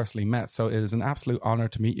I have personally met. So it is an absolute honor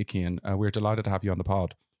to meet you, Cian. We're delighted to have you on the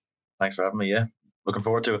pod. Thanks for having me. Yeah, looking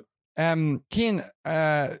forward to it. Cian,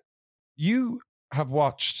 you have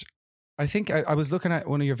watched, I think I was looking at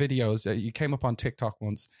one of your videos. You came up on TikTok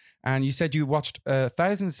once, and you said you watched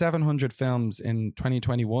 1,700 films in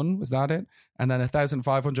 2021. Was that it? And then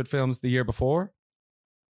 1,500 films the year before?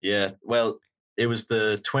 Yeah, well, it was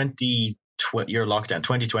the 2020 year lockdown,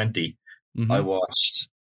 2020. Mm-hmm. I watched,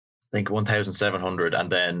 I think, 1,700, and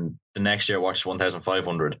then the next year I watched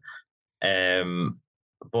 1,500.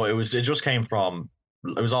 But it just came from,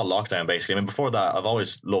 it was all lockdown basically. I mean, before that, I've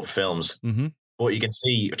always loved films. Mm-hmm. But you can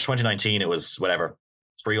see 2019, it was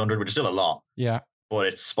 300, which is still a lot. Yeah. But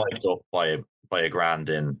it's spiked up by $1,000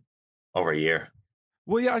 in over a year.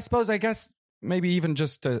 Well, yeah, I guess maybe even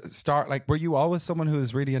just to start, like, were you always someone who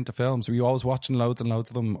was really into films? Were you always watching loads and loads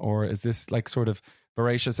of them? Or is this like sort of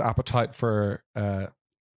voracious appetite for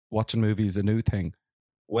watching movies a new thing?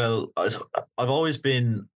 Well, I've always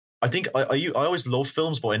been, I think I always loved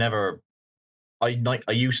films, but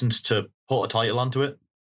I used to put a title onto it.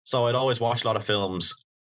 So I'd always watch a lot of films,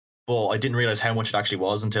 but I didn't realize how much it actually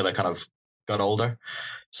was until I kind of got older.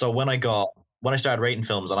 So when I started rating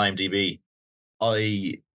films on IMDb,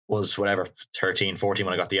 I was 13, 14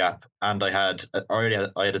 when I got the app, and I had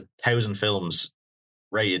 1,000 films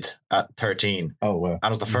rated at 13. Oh wow. And it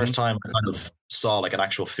was the first time I kind of saw like an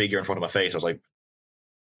actual figure in front of my face. I was like,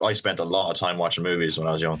 I spent a lot of time watching movies when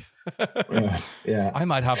I was young. Yeah. I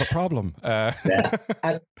might have a problem. Yeah.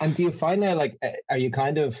 And do you find now, like, are you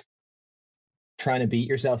kind of trying to beat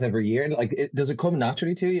yourself every year? Like, does it come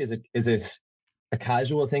naturally to you? Is it a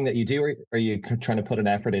casual thing that you do, or are you trying to put an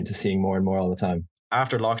effort into seeing more and more all the time?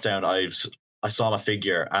 After lockdown, I saw my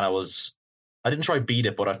figure, and I didn't try to beat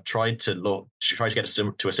it, but I tried to get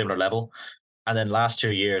to a similar level. And then last 2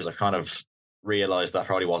 years, I've kind of realized that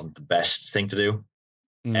probably wasn't the best thing to do.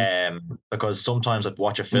 Because sometimes I'd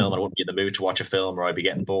watch a film and I wouldn't be in the mood to watch a film, or I'd be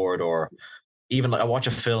getting bored, or even like I watch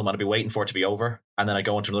a film and I'd be waiting for it to be over, and then I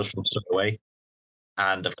go into another film straight away.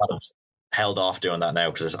 And I've kind of held off doing that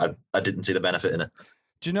now because I didn't see the benefit in it.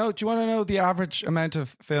 Do you want to know the average amount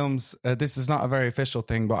of films? This is not a very official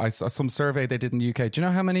thing, but I saw some survey they did in the UK. Do you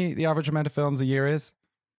know how many the average amount of films a year is?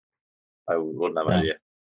 I wouldn't have an idea.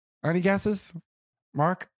 Any guesses,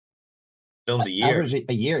 Mark? Films a year? Average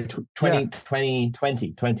a year, 20.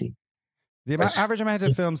 The average amount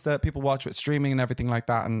of films that people watch with streaming and everything like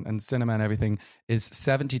that, and cinema and everything, is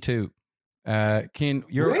 72. Cian,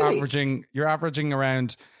 you're really? averaging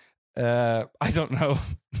around, I don't know,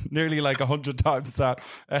 nearly like 100 times that.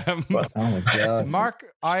 Oh my god, Mark,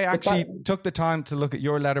 I actually took the time to look at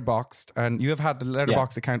your Letterboxd, and you have had the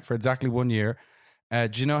Letterboxd account for exactly 1 year. Do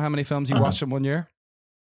you know how many films you watched in 1 year?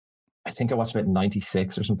 I think I watched about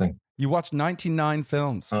 96 or something. You watched 99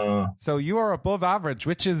 films. So you are above average,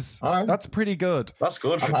 which is, that's pretty good. That's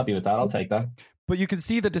good. I'm happy with that. I'll take that. But you can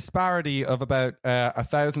see the disparity of about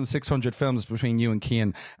 1,600 films between you and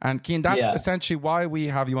Cian. And Cian, that's essentially why we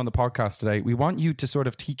have you on the podcast today. We want you to sort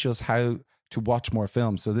of teach us how to watch more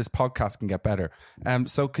films so this podcast can get better.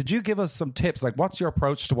 So could you give us some tips? Like, what's your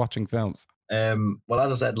approach to watching films? Well,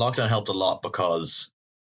 as I said, lockdown helped a lot because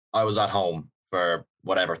I was at home for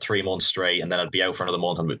 3 months straight, and then I'd be out for another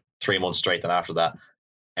month, and 3 months straight then after that.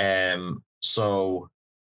 So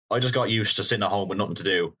I just got used to sitting at home with nothing to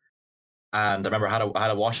do. And I remember I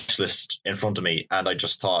had a watch list in front of me, and I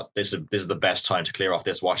just thought this is the best time to clear off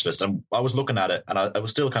this watch list. And I was looking at it, and I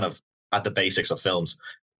was still kind of at the basics of films.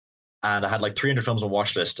 And I had like 300 films on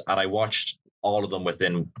watch list, and I watched all of them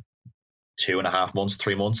within 2.5 months,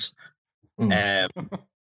 3 months.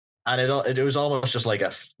 And it was almost just like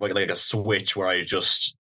a switch where I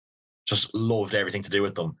just loved everything to do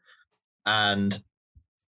with them. And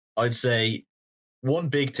I'd say one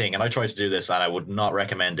big thing, and I try to do this, and I would not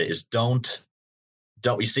recommend it, is don't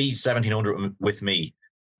you see 1,700 with me?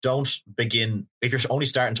 Don't begin, if you're only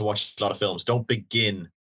starting to watch a lot of films, don't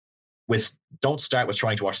start with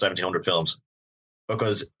trying to watch 1,700 films,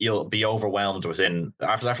 because you'll be overwhelmed within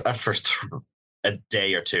after first a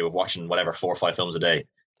day or two of watching whatever 4 or 5 films a day.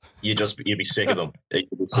 You'd be sick of them.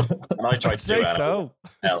 And I tried to do it. So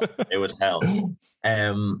It was hell.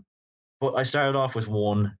 But I started off with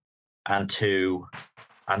 1 and 2,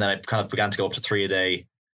 and then I kind of began to go up to 3 a day,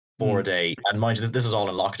 4 a day. And mind you, this was all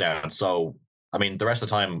in lockdown. So, I mean, the rest of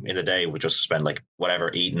the time in the day would just spend like whatever,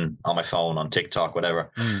 eating on my phone, on TikTok,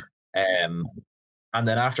 whatever. And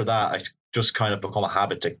then after that, I just kind of become a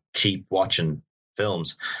habit to keep watching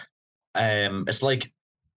films.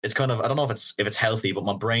 It's kind of, I don't know if it's healthy, but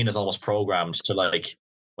my brain is almost programmed to like,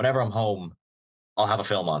 whenever I'm home, I'll have a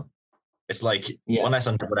film on. It's like, unless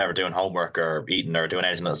I'm whatever, doing homework or eating or doing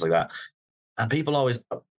anything else like that. And people always,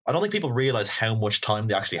 I don't think people realize how much time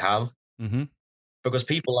they actually have. Because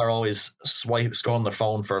people are always scrolling their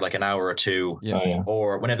phone for like an hour or two.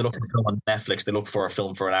 Or whenever they look for a film on Netflix, they look for a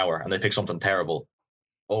film for an hour and they pick something terrible.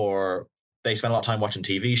 Or they spend a lot of time watching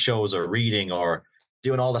TV shows or reading or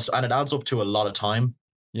doing all this. And it adds up to a lot of time.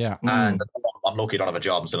 Yeah. And I'm lucky I don't have a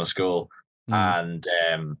job. I'm still in school. And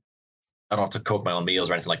I don't have to cook my own meals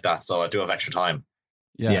or anything like that. So I do have extra time.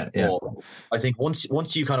 Yeah. But I think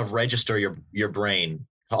once you kind of register your brain,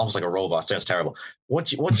 almost like a robot, sounds terrible.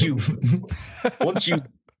 Once you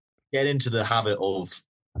get into the habit of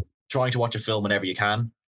trying to watch a film whenever you can,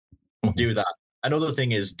 do that. Another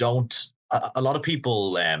thing is a lot of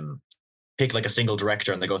people pick like a single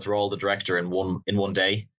director and they go through all the director in one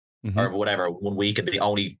day or whatever, 1 week, and they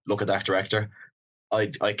only look at that director. I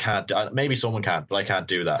can't. Maybe someone can, but I can't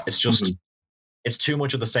do that. It's just it's too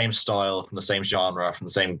much of the same style, from the same genre, from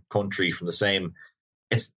the same country, from the same.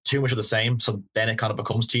 It's too much of the same, so then it kind of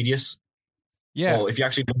becomes tedious. Yeah. So if you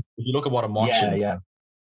look at what I'm watching,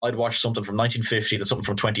 I'd watch something from 1950, then something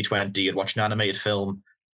from 2020. I'd watch an animated film,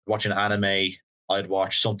 watch an anime. I'd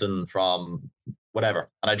watch something from whatever,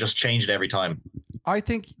 and I just change it every time. I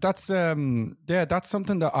think that's that's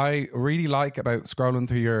something that I really like about scrolling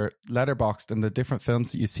through your Letterboxd and the different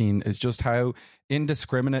films that you've seen, is just how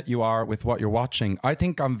indiscriminate you are with what you're watching. I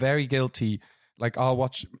think I'm very guilty. Like, I'll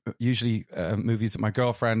watch usually movies with my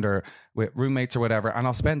girlfriend or with roommates or whatever, and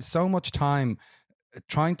I'll spend so much time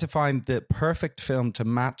trying to find the perfect film to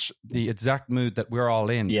match the exact mood that we're all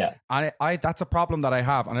in. Yeah. I that's a problem that I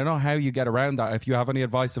have, and I don't know how you get around that. If you have any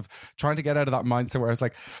advice of trying to get out of that mindset where it's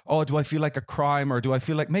like, oh, do I feel like a crime, or do I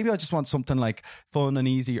feel like maybe I just want something like fun and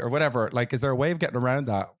easy or whatever? Like, is there a way of getting around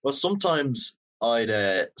that? Well, sometimes I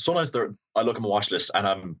look at my watch list and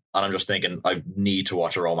I'm just thinking I need to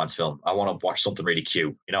watch a romance film. I want to watch something really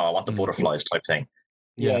cute. I want the butterflies type thing.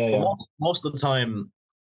 Yeah. Most of the time,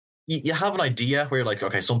 you have an idea where you're like,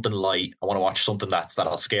 okay, something light. I want to watch something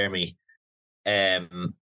that'll scare me.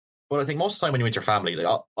 But I think most of the time when you're with your family,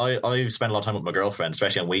 like I spend a lot of time with my girlfriend,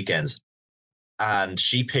 especially on weekends, and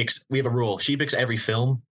we have a rule. She picks every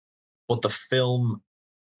film, but the film,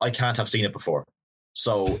 I can't have seen it before.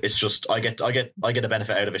 So it's just I get a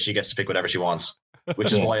benefit out of it. She gets to pick whatever she wants,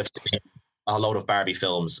 which is why I've seen a load of Barbie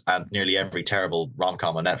films and nearly every terrible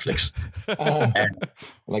rom-com on Netflix.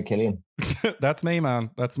 Like Killian. That's me, man.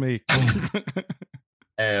 That's me.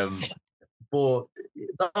 But no,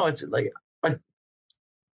 it's like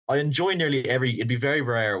I enjoy nearly it'd be very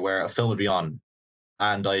rare where a film would be on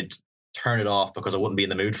and I'd turn it off because I wouldn't be in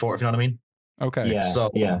the mood for it, if you know what I mean. Okay. Yeah. So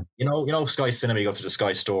yeah. You know Sky Cinema, you go to the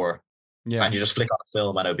Sky store. Yeah. And you just flick on a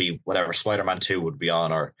film and it would be whatever, Spider-Man 2 would be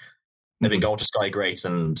on, or maybe go to Sky Greats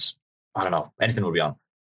and I don't know, anything would be on.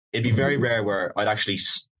 It'd be very rare where I'd actually,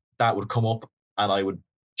 that would come up and I would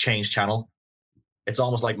change channel. It's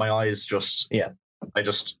almost like my eyes just, I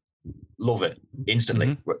just love it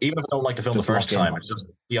instantly. Even if I don't like the film the first time, it's just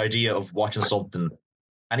the idea of watching something.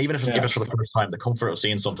 And even if it's for the first time, the comfort of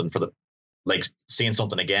seeing something seeing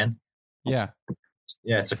something again. Yeah.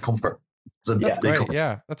 Yeah, it's a comfort. That's great.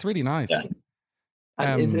 Yeah, that's really nice. Yeah.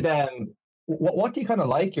 And is it what do you kind of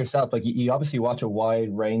like yourself? Like you obviously watch a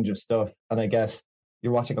wide range of stuff, and I guess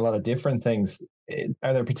you're watching a lot of different things.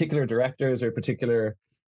 Are there particular directors or particular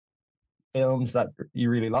films that you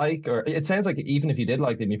really like? Or it sounds like even if you did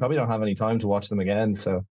like them, you probably don't have any time to watch them again.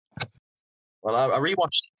 So, well, I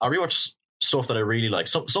rewatch stuff that I really like.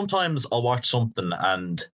 So sometimes I'll watch something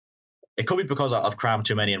and it could be because I've crammed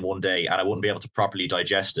too many in one day and I wouldn't be able to properly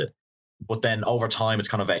digest it. But then over time, it's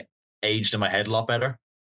kind of aged in my head a lot better.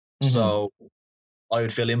 So I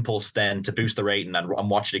would feel impulse then to boost the rating and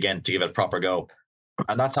watch it again to give it a proper go.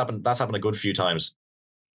 And that's happened a good few times.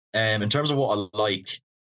 In terms of what I like,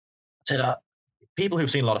 I'd say that people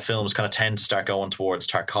who've seen a lot of films kind of tend to start going towards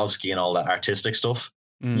Tarkovsky and all that artistic stuff.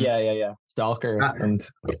 Yeah. Stalker.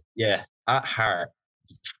 At heart,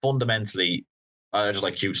 fundamentally, I just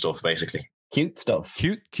like cute stuff, basically. Cute stuff?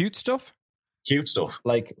 Cute stuff? cute stuff.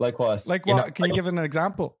 Like what? Like You what? know, Can you give an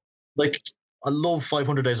example? Like, I love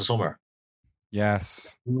 500 Days of Summer.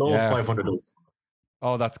 Yes. Love Yes. 500 Days.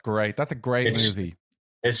 Oh, that's great. That's a great movie.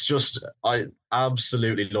 It's just, I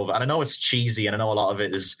absolutely love it. And I know it's cheesy, and I know a lot of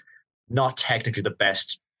it is not technically the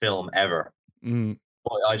best film ever.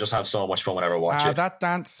 But I just have so much fun whenever I watch it. That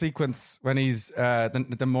dance sequence when he's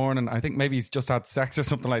the morning, I think maybe he's just had sex or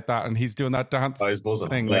something like that, and he's doing that dance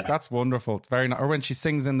thing. Yeah. Like, that's wonderful. It's very nice. Or when she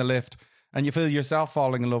sings in the lift and you feel yourself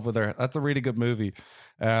falling in love with her. That's a really good movie.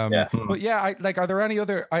 But yeah, are there any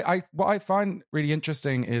other? What I find really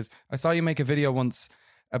interesting is I saw you make a video once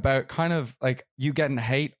about kind of like you getting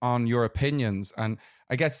hate on your opinions, and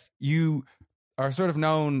I guess you are sort of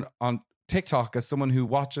known on TikTok as someone who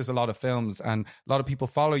watches a lot of films, and a lot of people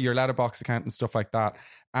follow your Letterboxd account and stuff like that.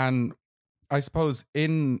 And I suppose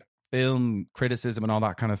in film criticism and all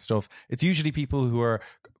that kind of stuff, it's usually people who are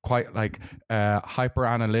quite like hyper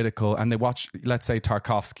analytical, and they watch, let's say,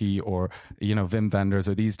 Tarkovsky or Wim Wenders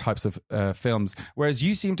or these types of films, whereas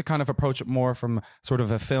you seem to kind of approach it more from sort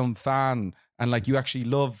of a film fan, and like you actually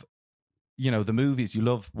love the movies, you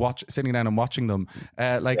love sitting down and watching them.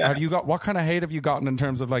 Have you got, what kind of hate have you gotten in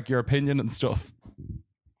terms of like your opinion and stuff?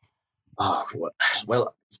 Oh,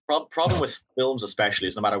 well, the problem with films especially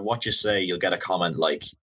is no matter what you say, you'll get a comment like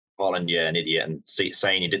calling you an idiot and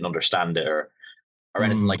saying you didn't understand it or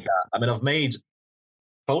anything like that. I mean, I've made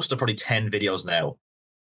close to probably 10 videos now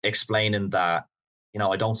explaining that,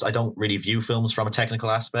 I don't really view films from a technical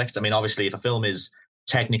aspect. I mean, obviously, if a film is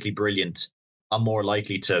technically brilliant, I'm more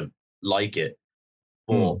likely to like it.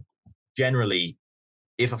 But generally,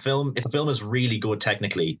 if a film is really good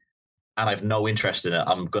technically and I've no interest in it,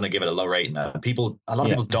 I'm going to give it a low rating. A lot of people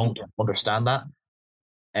don't understand that.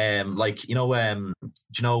 Do you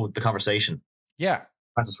know The Conversation? Yeah.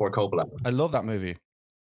 Francis Ford Coppola. I love that movie.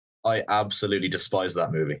 I absolutely despise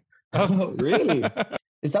that movie. Oh, really?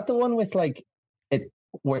 Is that the one with like it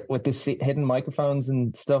with the hidden microphones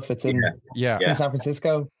and stuff? It's in It's in San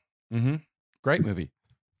Francisco. Mm-hmm. Great movie.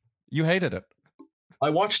 You hated it. I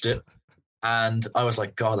watched it and I was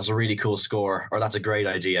like, God, that's a really cool score, or that's a great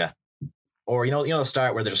idea. Or the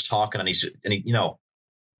start where they're just talking and I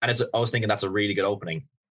was thinking that's a really good opening.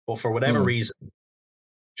 But for whatever reason,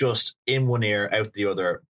 just in one ear, out the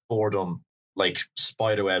other, boredom, like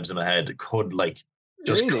spider webs in my head, couldn't deal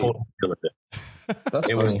with it.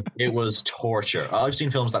 It was torture. I've seen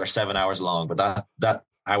films that are 7 hours long, but that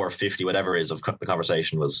hour 50, whatever it is, of The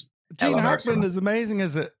Conversation was. Gene Hackman is amazing,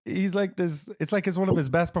 is it? He's like this. It's like it's one of his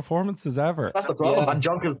best performances ever. That's the problem. And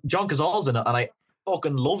John Cazale's in it, and I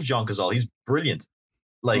fucking love John Cazale. He's brilliant.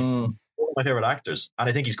 Like one of my favorite actors, and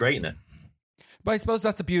I think he's great in it. But I suppose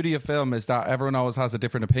that's the beauty of film, is that everyone always has a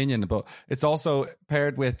different opinion, but it's also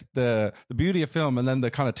paired with the beauty of film and then the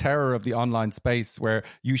kind of terror of the online space where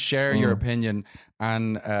you share your opinion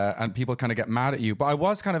and people kind of get mad at you. But I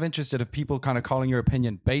was kind of interested if people kind of calling your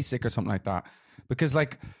opinion basic or something like that, because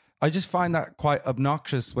like I just find that quite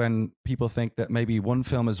obnoxious when people think that maybe one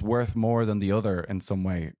film is worth more than the other in some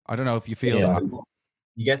way. I don't know if you feel that.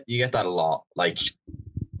 You get that a lot. Like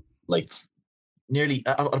nearly,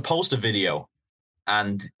 I'll post a video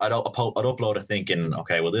and I'd upload it thinking,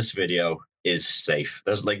 okay, well, this video is safe.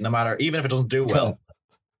 There's like, no matter, even if it doesn't do well,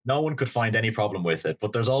 no one could find any problem with it.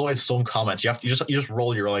 But there's always some comments. You just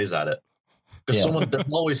roll your eyes at it because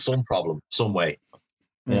there's always some problem, some way.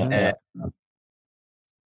 But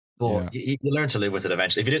you learn to live with it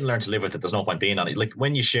eventually. If you didn't learn to live with it, there's no point being on it. Like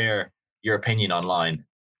when you share your opinion online,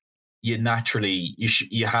 you naturally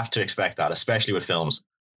you have to expect that, especially with films.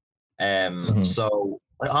 So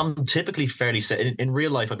I'm typically fairly in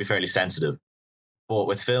real life. I'd be fairly sensitive, but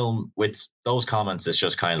with film, with those comments, it's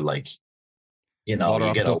just kind of like, water you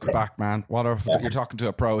off get duck's back, man. You're talking to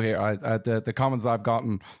a pro here. The comments I've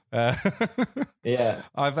gotten,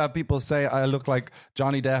 I've had people say I look like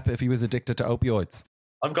Johnny Depp if he was addicted to opioids.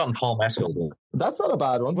 I've gotten Paul Mescal. That's not a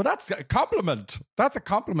bad one. Well, that's a compliment. That's a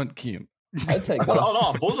compliment, Cian. I'd take that. Oh no,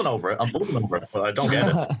 I'm buzzing over it. But I don't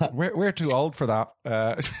get it. We're too old for that.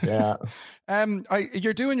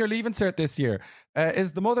 You're doing your leaving cert this year.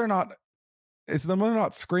 Is the mother not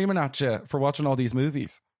screaming at you for watching all these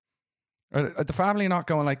movies? Are the family not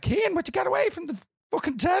going like, Cian, would you get away from the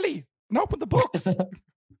fucking telly and open the books?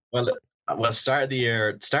 Well, start of the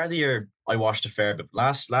year, I watched a fair bit.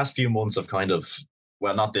 Last few months of kind of,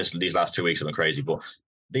 well, not these last 2 weeks have been crazy, but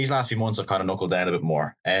these last few months I've kind of knuckled down a bit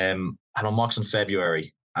more. And I'm Mox in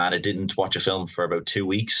February, and I didn't watch a film for about 2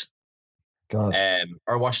 weeks. God.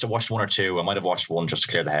 Or watched one or two. I might have watched one just to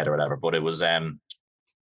clear the head or whatever. But it was, that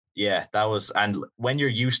was. And when you're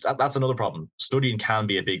used, that's another problem. Studying can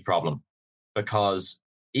be a big problem because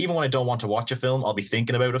even when I don't want to watch a film, I'll be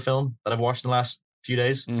thinking about a film that I've watched in the last few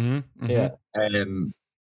days. Yeah.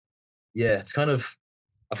 Yeah, it's kind of.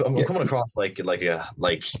 I'm coming across like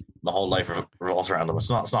my whole life revolves around them. It's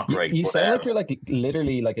not great. You but, sound like you're like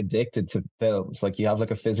literally like addicted to films. Like you have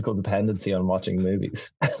like a physical dependency on watching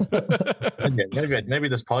movies. maybe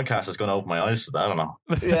this podcast is going to open my eyes to that. I don't know.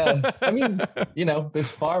 Yeah, I mean, there's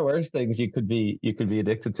far worse things you could be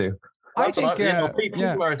addicted to. I think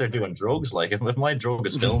people are out there doing drugs. Like if my drug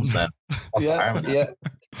is films, then what's the harm in it? Yeah.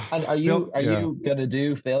 And are you gonna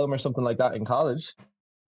do film or something like that in college?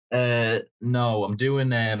 No, I'm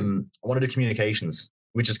doing. I want to do communications,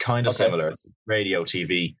 which is kind of similar. It's radio,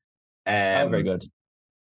 TV. Very good.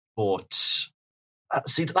 But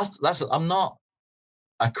see, that's. I'm not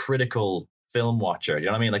a critical film watcher. You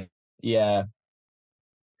know what I mean? Like, yeah.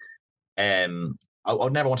 I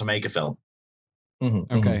would never want to make a film.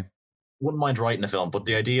 Mm-hmm. Okay. Wouldn't mind writing a film, but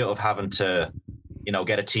the idea of having to,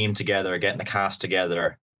 get a team together, getting a cast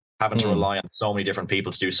together, having to rely on so many different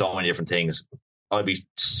people to do so many different things, I'd be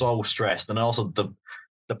so stressed. And also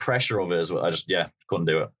the pressure of it is, I just, couldn't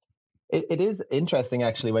do it. It is interesting,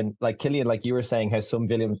 actually, when, like, Killian, like you were saying, how some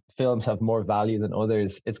films have more value than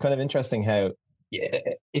others. It's kind of interesting how,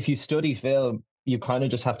 if you study film, you kind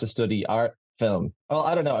of just have to study art film. Well,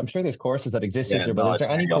 I don't know. I'm sure there's courses that exist here, but is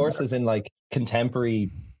there any courses in, like,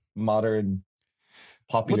 contemporary modern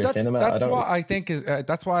popular cinema? That's what I think is.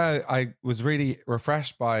 That's why I was really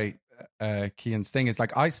refreshed by Cian's thing. Is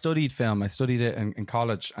like I studied film. I studied it in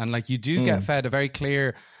college, and like you do get fed a very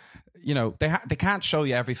clear. They can't show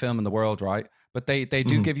you every film in the world, right? But they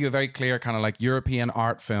do give you a very clear kind of like European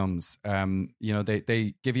art films.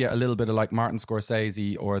 They give you a little bit of like Martin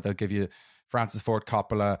Scorsese, or they'll give you Francis Ford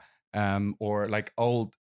Coppola, or like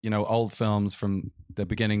old films from the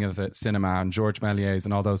beginning of the cinema, and George Méliès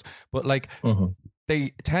and all those. But like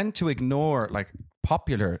they tend to ignore like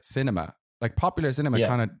popular cinema. Like popular cinema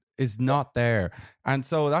kind of is not there. And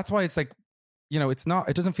so that's why it's like,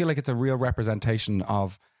 it doesn't feel like it's a real representation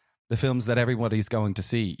of the films that everybody's going to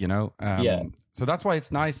see, So that's why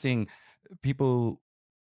it's nice seeing people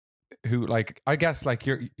who, like, I guess, like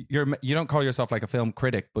you don't call yourself like a film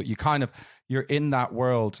critic, but you're in that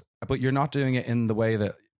world, but you're not doing it in the way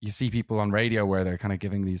that you see people on radio where they're kind of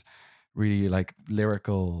giving these really like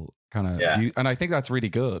lyrical kind of views. And I think that's really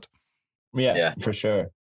good. Yeah, for sure.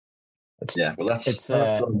 That's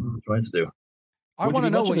what I'm trying to do. I want to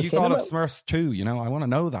know what you thought of Smurfs 2, I want to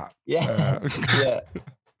know that. Yeah. Yeah.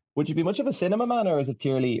 Would you be much of a cinema man, or is it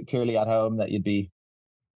purely at home that you'd be?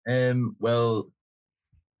 Well,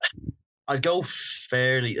 I'd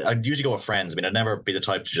usually go with friends. I mean, I'd never be the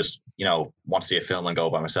type to just, want to see a film and go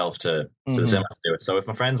by myself to the cinema to do it. So if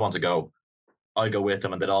my friends want to go, I'd go with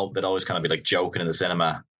them, and they'd always kind of be like joking in the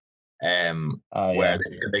cinema, where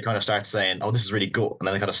they kind of start saying, "Oh, this is really good," and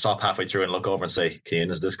then they kind of stop halfway through and look over and say, "Cian,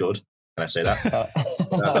 is this good? Can I say that?"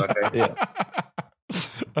 Okay? Yeah.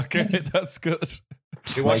 Okay, that's good.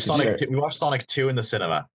 We watched Sonic 2 in the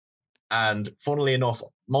cinema, and funnily enough,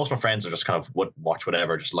 most of my friends are just kind of watch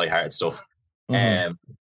whatever, just lighthearted stuff.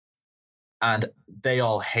 And they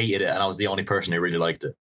all hated it, and I was the only person who really liked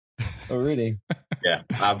it. Oh, really? Yeah,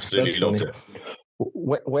 absolutely loved it.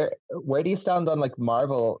 Where do you stand on like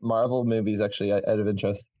Marvel movies? Actually, out of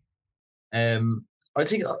interest, I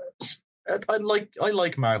think I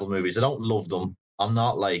like Marvel movies. I don't love them. I'm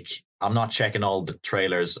not checking all the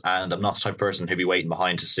trailers, and I'm not the type of person who'd be waiting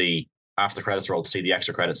behind to see after the credits roll to see the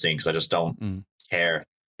extra credit scene, because I just don't care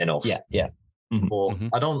enough. Yeah. But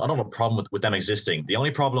I don't have a problem with them existing. The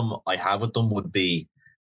only problem I have with them would be,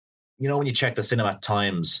 when you check the Cinema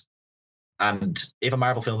Times, and if a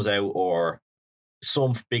Marvel film is out or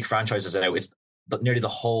some big franchise is out, it's nearly the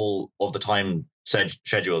whole of the time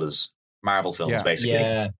schedule is Marvel films, basically.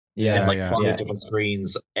 Yeah. And like 5 different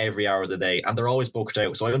screens every hour of the day, and they're always booked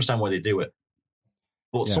out. So I understand why they do it.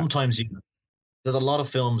 But sometimes there's a lot of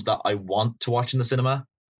films that I want to watch in the cinema,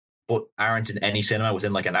 but aren't in any cinema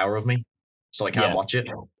within like an hour of me, so I can't watch it.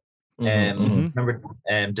 Remember,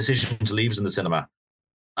 Decision to Leave was in the cinema,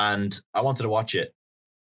 and I wanted to watch it,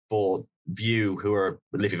 but View,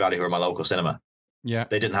 Liffey Valley, who are my local cinema, they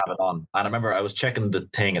didn't have it on. And I remember I was checking the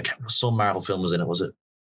thing. I can't remember, some Marvel film was in it. Was it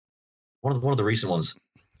one of the recent ones?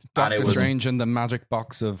 Doctor Strange and the Magic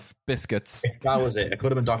Box of Biscuits. That was it. It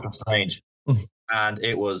could have been Doctor Strange. And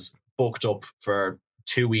it was booked up for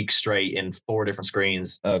 2 weeks straight in 4 different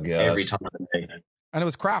screens. Oh, God. Every time of the day. And it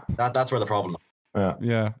was crap. That's where the problem is.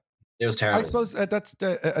 Yeah. It was terrible. I suppose that's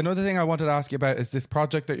another thing I wanted to ask you about is this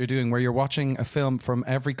project that you're doing where you're watching a film from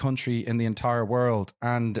every country in the entire world,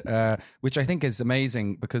 and which I think is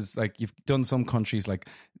amazing because like you've done some countries like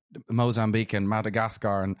Mozambique and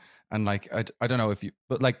Madagascar and like I don't know if you,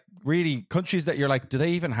 but like really countries that you're like, do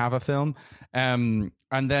they even have a film? And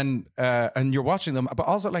then and you're watching them, but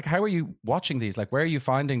also like, how are you watching these? Like, where are you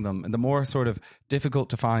finding them? And the more sort of difficult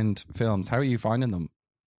to find films, how are you finding them?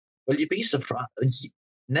 Well, you'd be surprised.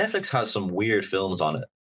 Netflix has some weird films on it.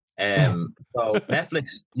 So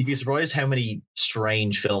Netflix, you'd be surprised how many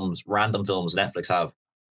strange films, random films Netflix have.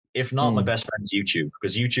 If not, my best friend's YouTube,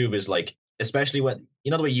 because YouTube is like, especially when,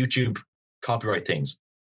 you know the way YouTube copyright things.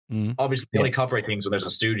 Obviously, they only copyright things when there's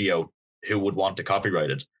a studio who would want to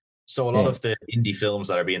copyright it. So a lot of the indie films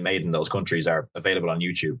that are being made in those countries are available on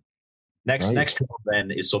YouTube. Next to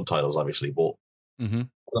then is subtitles, obviously, but for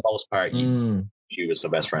the most part, YouTube is the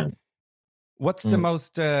best friend. What's the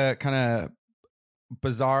most kind of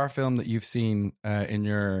bizarre film that you've seen in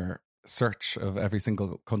your search of every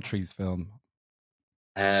single country's film?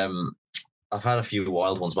 I've had a few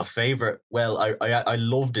wild ones. My favorite, well, I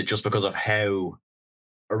loved it just because of how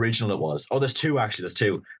original it was. Oh, there's two actually. There's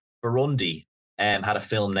two. Burundi had a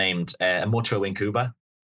film named Mucho in Cuba,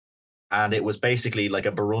 and it was basically like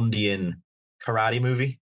a Burundian karate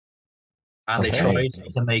movie, and they tried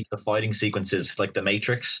to make the fighting sequences like The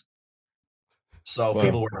Matrix. So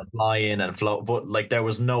people were flying and float, but like there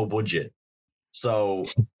was no budget. So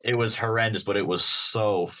it was horrendous, but it was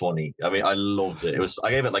so funny. I mean, I loved it. I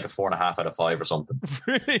gave it like a 4.5 out of 5 or something.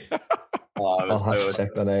 Really? Oh, it was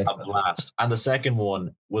a blast. And the second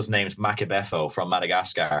one was named Macabeffo from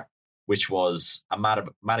Madagascar, which was a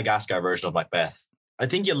Madagascar version of Macbeth. I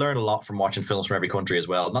think you learn a lot from watching films from every country as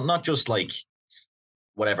well. Not just like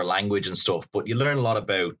whatever language and stuff, but you learn a lot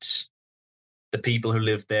about the people who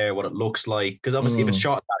live there, what it looks like. Because obviously, if it's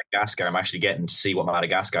shot in Madagascar, I'm actually getting to see what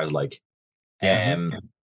Madagascar is like.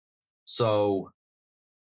 So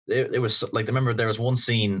it was like, remember there was one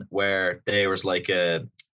scene where there was like a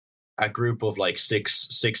group of like six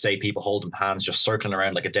to eight people holding hands, just circling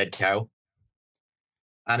around like a dead cow.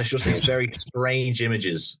 And it's just these very strange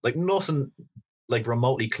images, like nothing like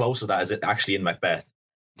remotely close to that is it actually in Macbeth.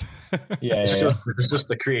 It's just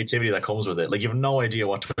the creativity that comes with it. Like you have no idea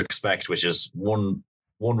what to expect, which is one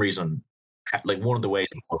reason, like one of the ways.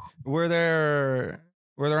 Were there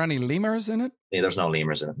any lemurs in it? Yeah, there's no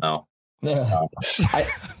lemurs in it. No.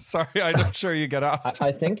 Sorry, I'm sure you get asked.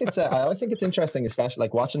 I think I always think it's interesting, especially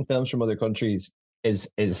like watching films from other countries is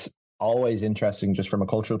always interesting just from a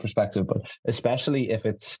cultural perspective, but especially if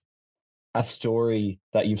it's a story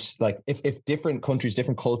that you've like, if different countries,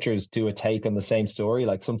 different cultures do a take on the same story,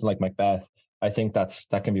 like something like Macbeth, I think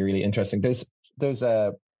that can be really interesting. There's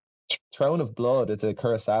a Throne of Blood. It's a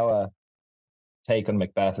Kurosawa take on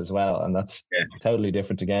Macbeth as well, and that's totally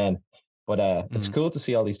different again. But it's cool to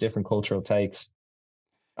see all these different cultural takes.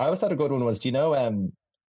 I always thought a good one was, do you know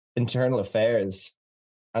Internal Affairs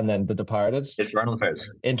and then The Departed? Internal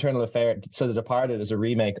Affairs. So The Departed is a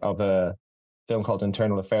remake of a film called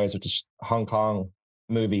Internal Affairs, which is a Hong Kong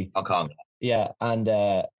movie. Hong Kong. Yeah, and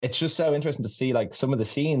it's just so interesting to see like some of the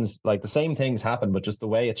scenes, like the same things happen, but just the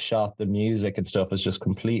way it's shot, the music and stuff is just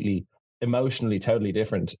completely emotionally totally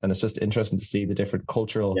different. And it's just interesting to see the different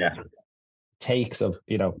cultural takes of,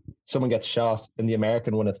 you know, someone gets shot. In the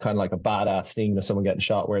American one, it's kind of like a badass scene of someone getting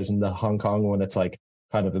shot, whereas in the Hong Kong one, it's like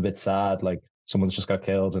kind of a bit sad, like someone's just got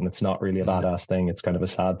killed and it's not really a badass thing, it's kind of a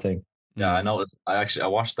sad thing. Yeah, I know. I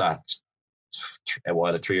watched that a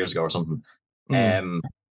while, 3 years ago or something.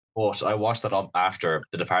 But I watched that up after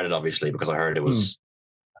The Departed, obviously, because I heard it was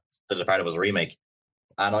The Departed was a remake,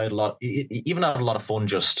 and I had a lot of fun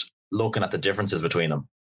just looking at the differences between them.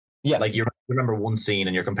 Yeah, like you remember one scene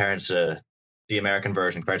and you're comparing it to the American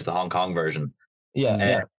version compared to the Hong Kong version.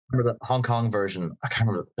 Yeah. Remember the Hong Kong version? I can't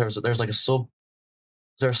remember. There's like a subplot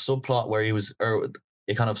where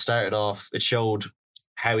it kind of started off. It showed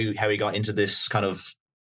how he got into this kind of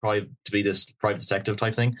private detective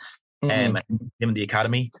type thing, him in the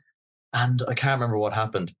academy, and I can't remember what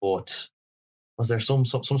happened, but was there some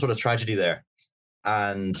sort of tragedy there?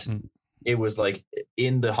 And it was like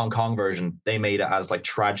in the Hong Kong version, they made it as like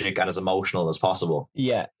tragic and as emotional as possible.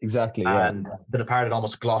 Yeah, exactly. And The Departed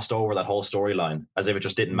almost glossed over that whole storyline as if it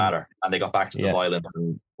just didn't matter, and they got back to the violence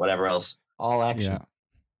and whatever else. All action.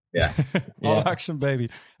 Yeah. All action,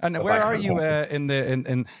 baby. And where are you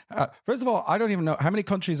in first of all, I don't even know how many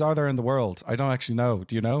countries are there in the world. I don't actually know.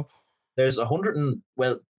 Do you know? There's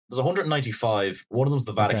 195. One of them's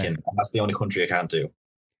the Vatican, and that's the only country I can't do.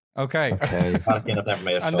 Okay. Vatican, I've never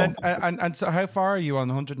made a film. And so how far are you on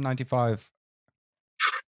 195?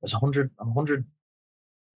 There's 100.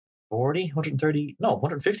 130, no,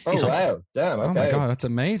 150 Oh something. wow, damn. Okay. Oh my God, that's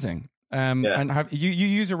amazing. And have you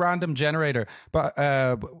use a random generator, but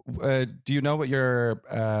do you know what you're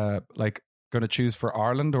like going to choose for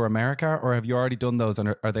Ireland or America, or have you already done those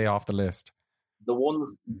and are they off the list?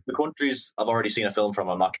 The countries I've already seen a film from,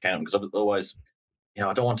 I'm not counting because otherwise,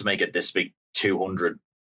 I don't want to make it this big 200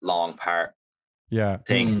 long part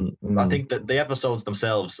thing. I think that the episodes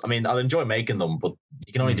themselves, I mean, I'll enjoy making them, but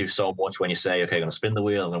you can only do so much when you say, okay, I'm going to spin the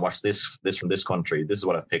wheel, I'm going to watch this from this country. This is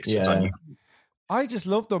what I've picked. I just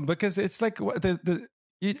love them because it's like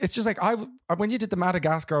it's just like when you did the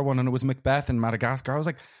Madagascar one and it was Macbeth in Madagascar, I was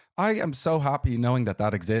like, I am so happy knowing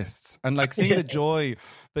that exists and like seeing the joy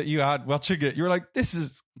that you had watching it. You were like, this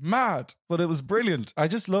is mad, but it was brilliant. I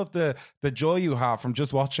just love the joy you have from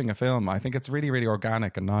just watching a film. I think it's really, really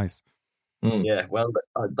organic and nice. Yeah, well,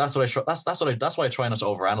 that's what I try. That's why I try not to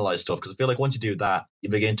overanalyze stuff, because I feel like once you do that, you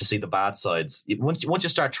begin to see the bad sides. Once you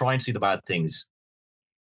start trying to see the bad things,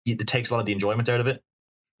 it takes a lot of the enjoyment out of it.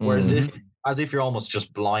 Whereas if you're almost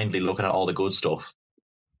just blindly looking at all the good stuff,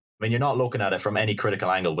 I mean, you're not looking at it from any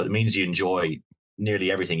critical angle, but it means you enjoy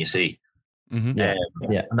nearly everything you see. And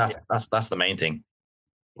that's the main thing.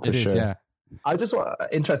 It is, yeah. I'm just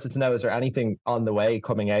interested to know, is there anything on the way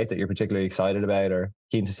coming out that you're particularly excited about or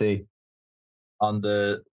keen to see? On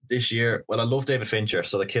this year, well, I love David Fincher,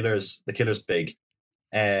 so the killer's big.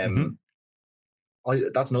 I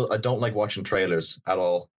don't like watching trailers at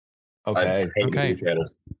all. Okay. I hate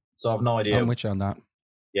trailers, so I've no idea. I'm with you on that.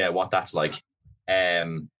 Yeah, what that's like.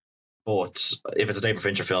 But if it's a David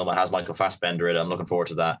Fincher film, it has Michael Fassbender in it. I'm looking forward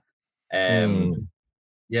to that. Yeah,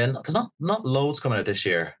 there's not loads coming out this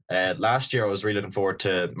year. Last year, I was really looking forward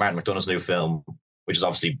to Martin McDonagh's new film, which is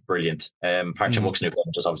obviously brilliant. Park Chan-wook's new film,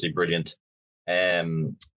 which is obviously brilliant.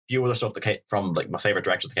 Few other stuff that came from like my favorite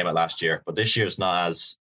directors that came out last year, but this year's not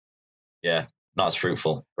as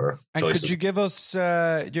fruitful for choices. Could you give us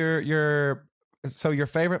your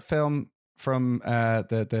favorite film from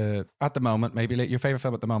the at the moment, maybe your favorite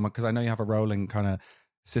film at the moment, because I know you have a rolling kind of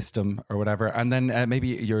system or whatever, and then maybe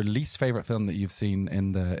your least favorite film that you've seen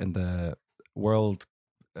in the world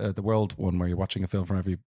one, where you're watching a film from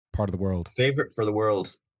every part of the world. Favorite for the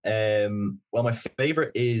world. Well, my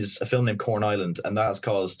favorite is a film named Corn Island, and that has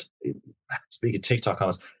caused, speaking TikTok on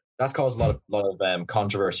us, that's caused a lot of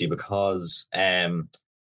controversy because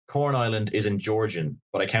Corn Island is in Georgian,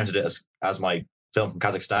 but I counted it as my film from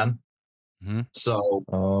Kazakhstan. So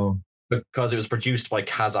because it was produced by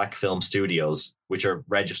Kazakh Film Studios, which are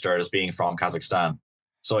registered as being from Kazakhstan,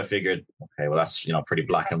 so I figured, okay, well that's pretty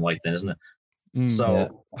black and white then, isn't it?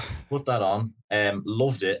 Put that on.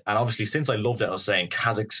 Loved it, and obviously since I loved it, I was saying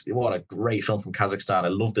what a great film from Kazakhstan. I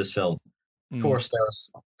love this film. Of course, there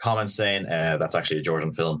was comments saying that's actually a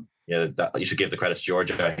Georgian film. Yeah, that you should give the credit to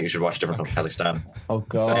Georgia. You should watch a different film from Kazakhstan. Oh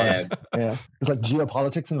god, yeah, it's like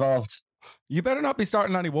geopolitics involved. You better not be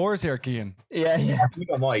starting any wars here, Cian. Yeah. I think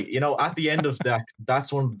I might. At the end of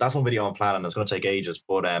that's one video I'm planning. It's going to take ages,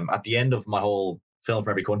 but at the end of my whole film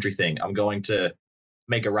from every country thing, I'm going to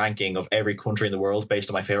make a ranking of every country in the world based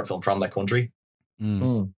on my favorite film from that country.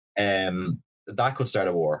 That could start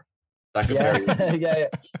a war. That could yeah.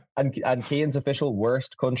 And Cian's official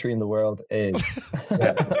worst country in the world is.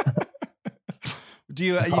 Are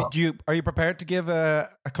you prepared to give a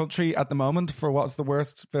country at the moment for what's the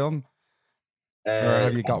worst film? Or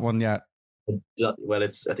have you got one yet? Well, I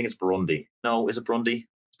think it's Burundi. No, is it Burundi?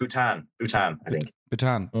 It's Bhutan, I think.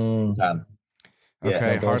 Bhutan. Bhutan.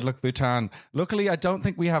 Okay, hard luck, Bhutan. Luckily, I don't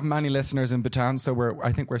think we have many listeners in Bhutan, so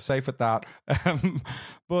I think we're safe with that.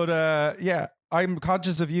 But I'm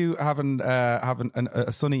conscious of you having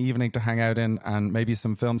a sunny evening to hang out in and maybe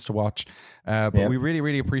some films to watch. But we really,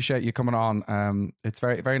 really appreciate you coming on. It's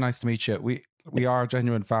very, very nice to meet you. We are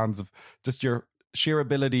genuine fans of just your sheer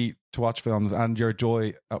ability to watch films and your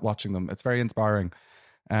joy at watching them. It's very inspiring.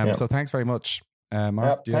 So thanks very much.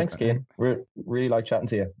 Mark, thanks, Cian. We really like chatting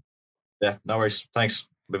to you. Yeah, no worries. Thanks.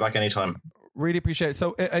 Be back anytime. Really appreciate it.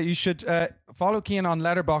 So you should follow Cian on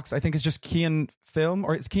Letterboxd. I think it's just Cian Film,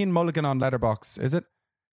 or it's Cian Mulligan on Letterboxd, is it?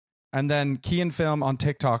 And then Cian Film on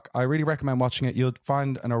TikTok. I really recommend watching it. You'll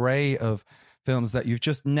find an array of films that you've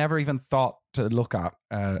just never even thought to look at.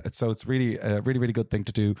 So it's really a really, really good thing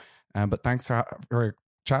to do. But thanks for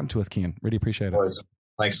chatting to us, Cian. Really appreciate it.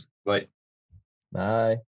 Thanks. Bye.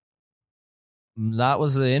 Bye. That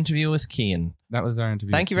was the interview with Cian. That was our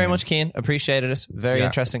interview. Thank you very much, Cian. Appreciated it. Very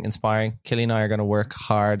interesting, inspiring. Killy and I are going to work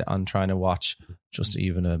hard on trying to watch just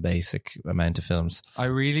even a basic amount of films.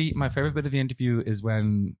 My favorite bit of the interview is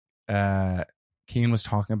when Cian was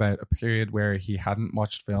talking about a period where he hadn't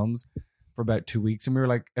watched films for about 2 weeks. And we were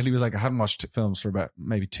like, and he was like, I hadn't watched films for about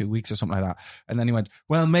maybe 2 weeks or something like that. And then he went,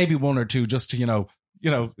 well, maybe one or two just to,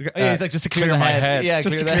 he's like, just to clear my head. Yeah,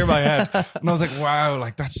 just to clear my head. And I was like, wow,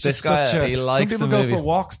 like that's just such a, he likes some people the go movies. for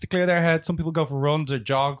walks to clear their head. Some people go for runs or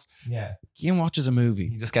jogs. Yeah. Ian watches a movie.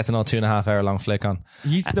 He just gets an old 2.5 hour long flick on.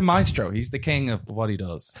 He's the maestro. He's the king of what he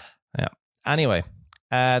does. Yeah. Anyway,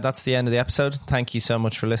 that's the end of the episode. Thank you so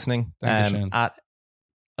much for listening. Thank you, Shane. I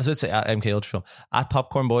would say at MK Ultra, at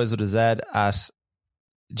Popcorn Boys with a Z, at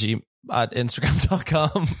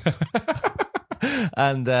Instagram.com.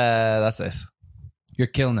 And that's it. You're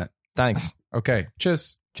killing it. Thanks. Okay.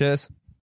 Cheers. Cheers.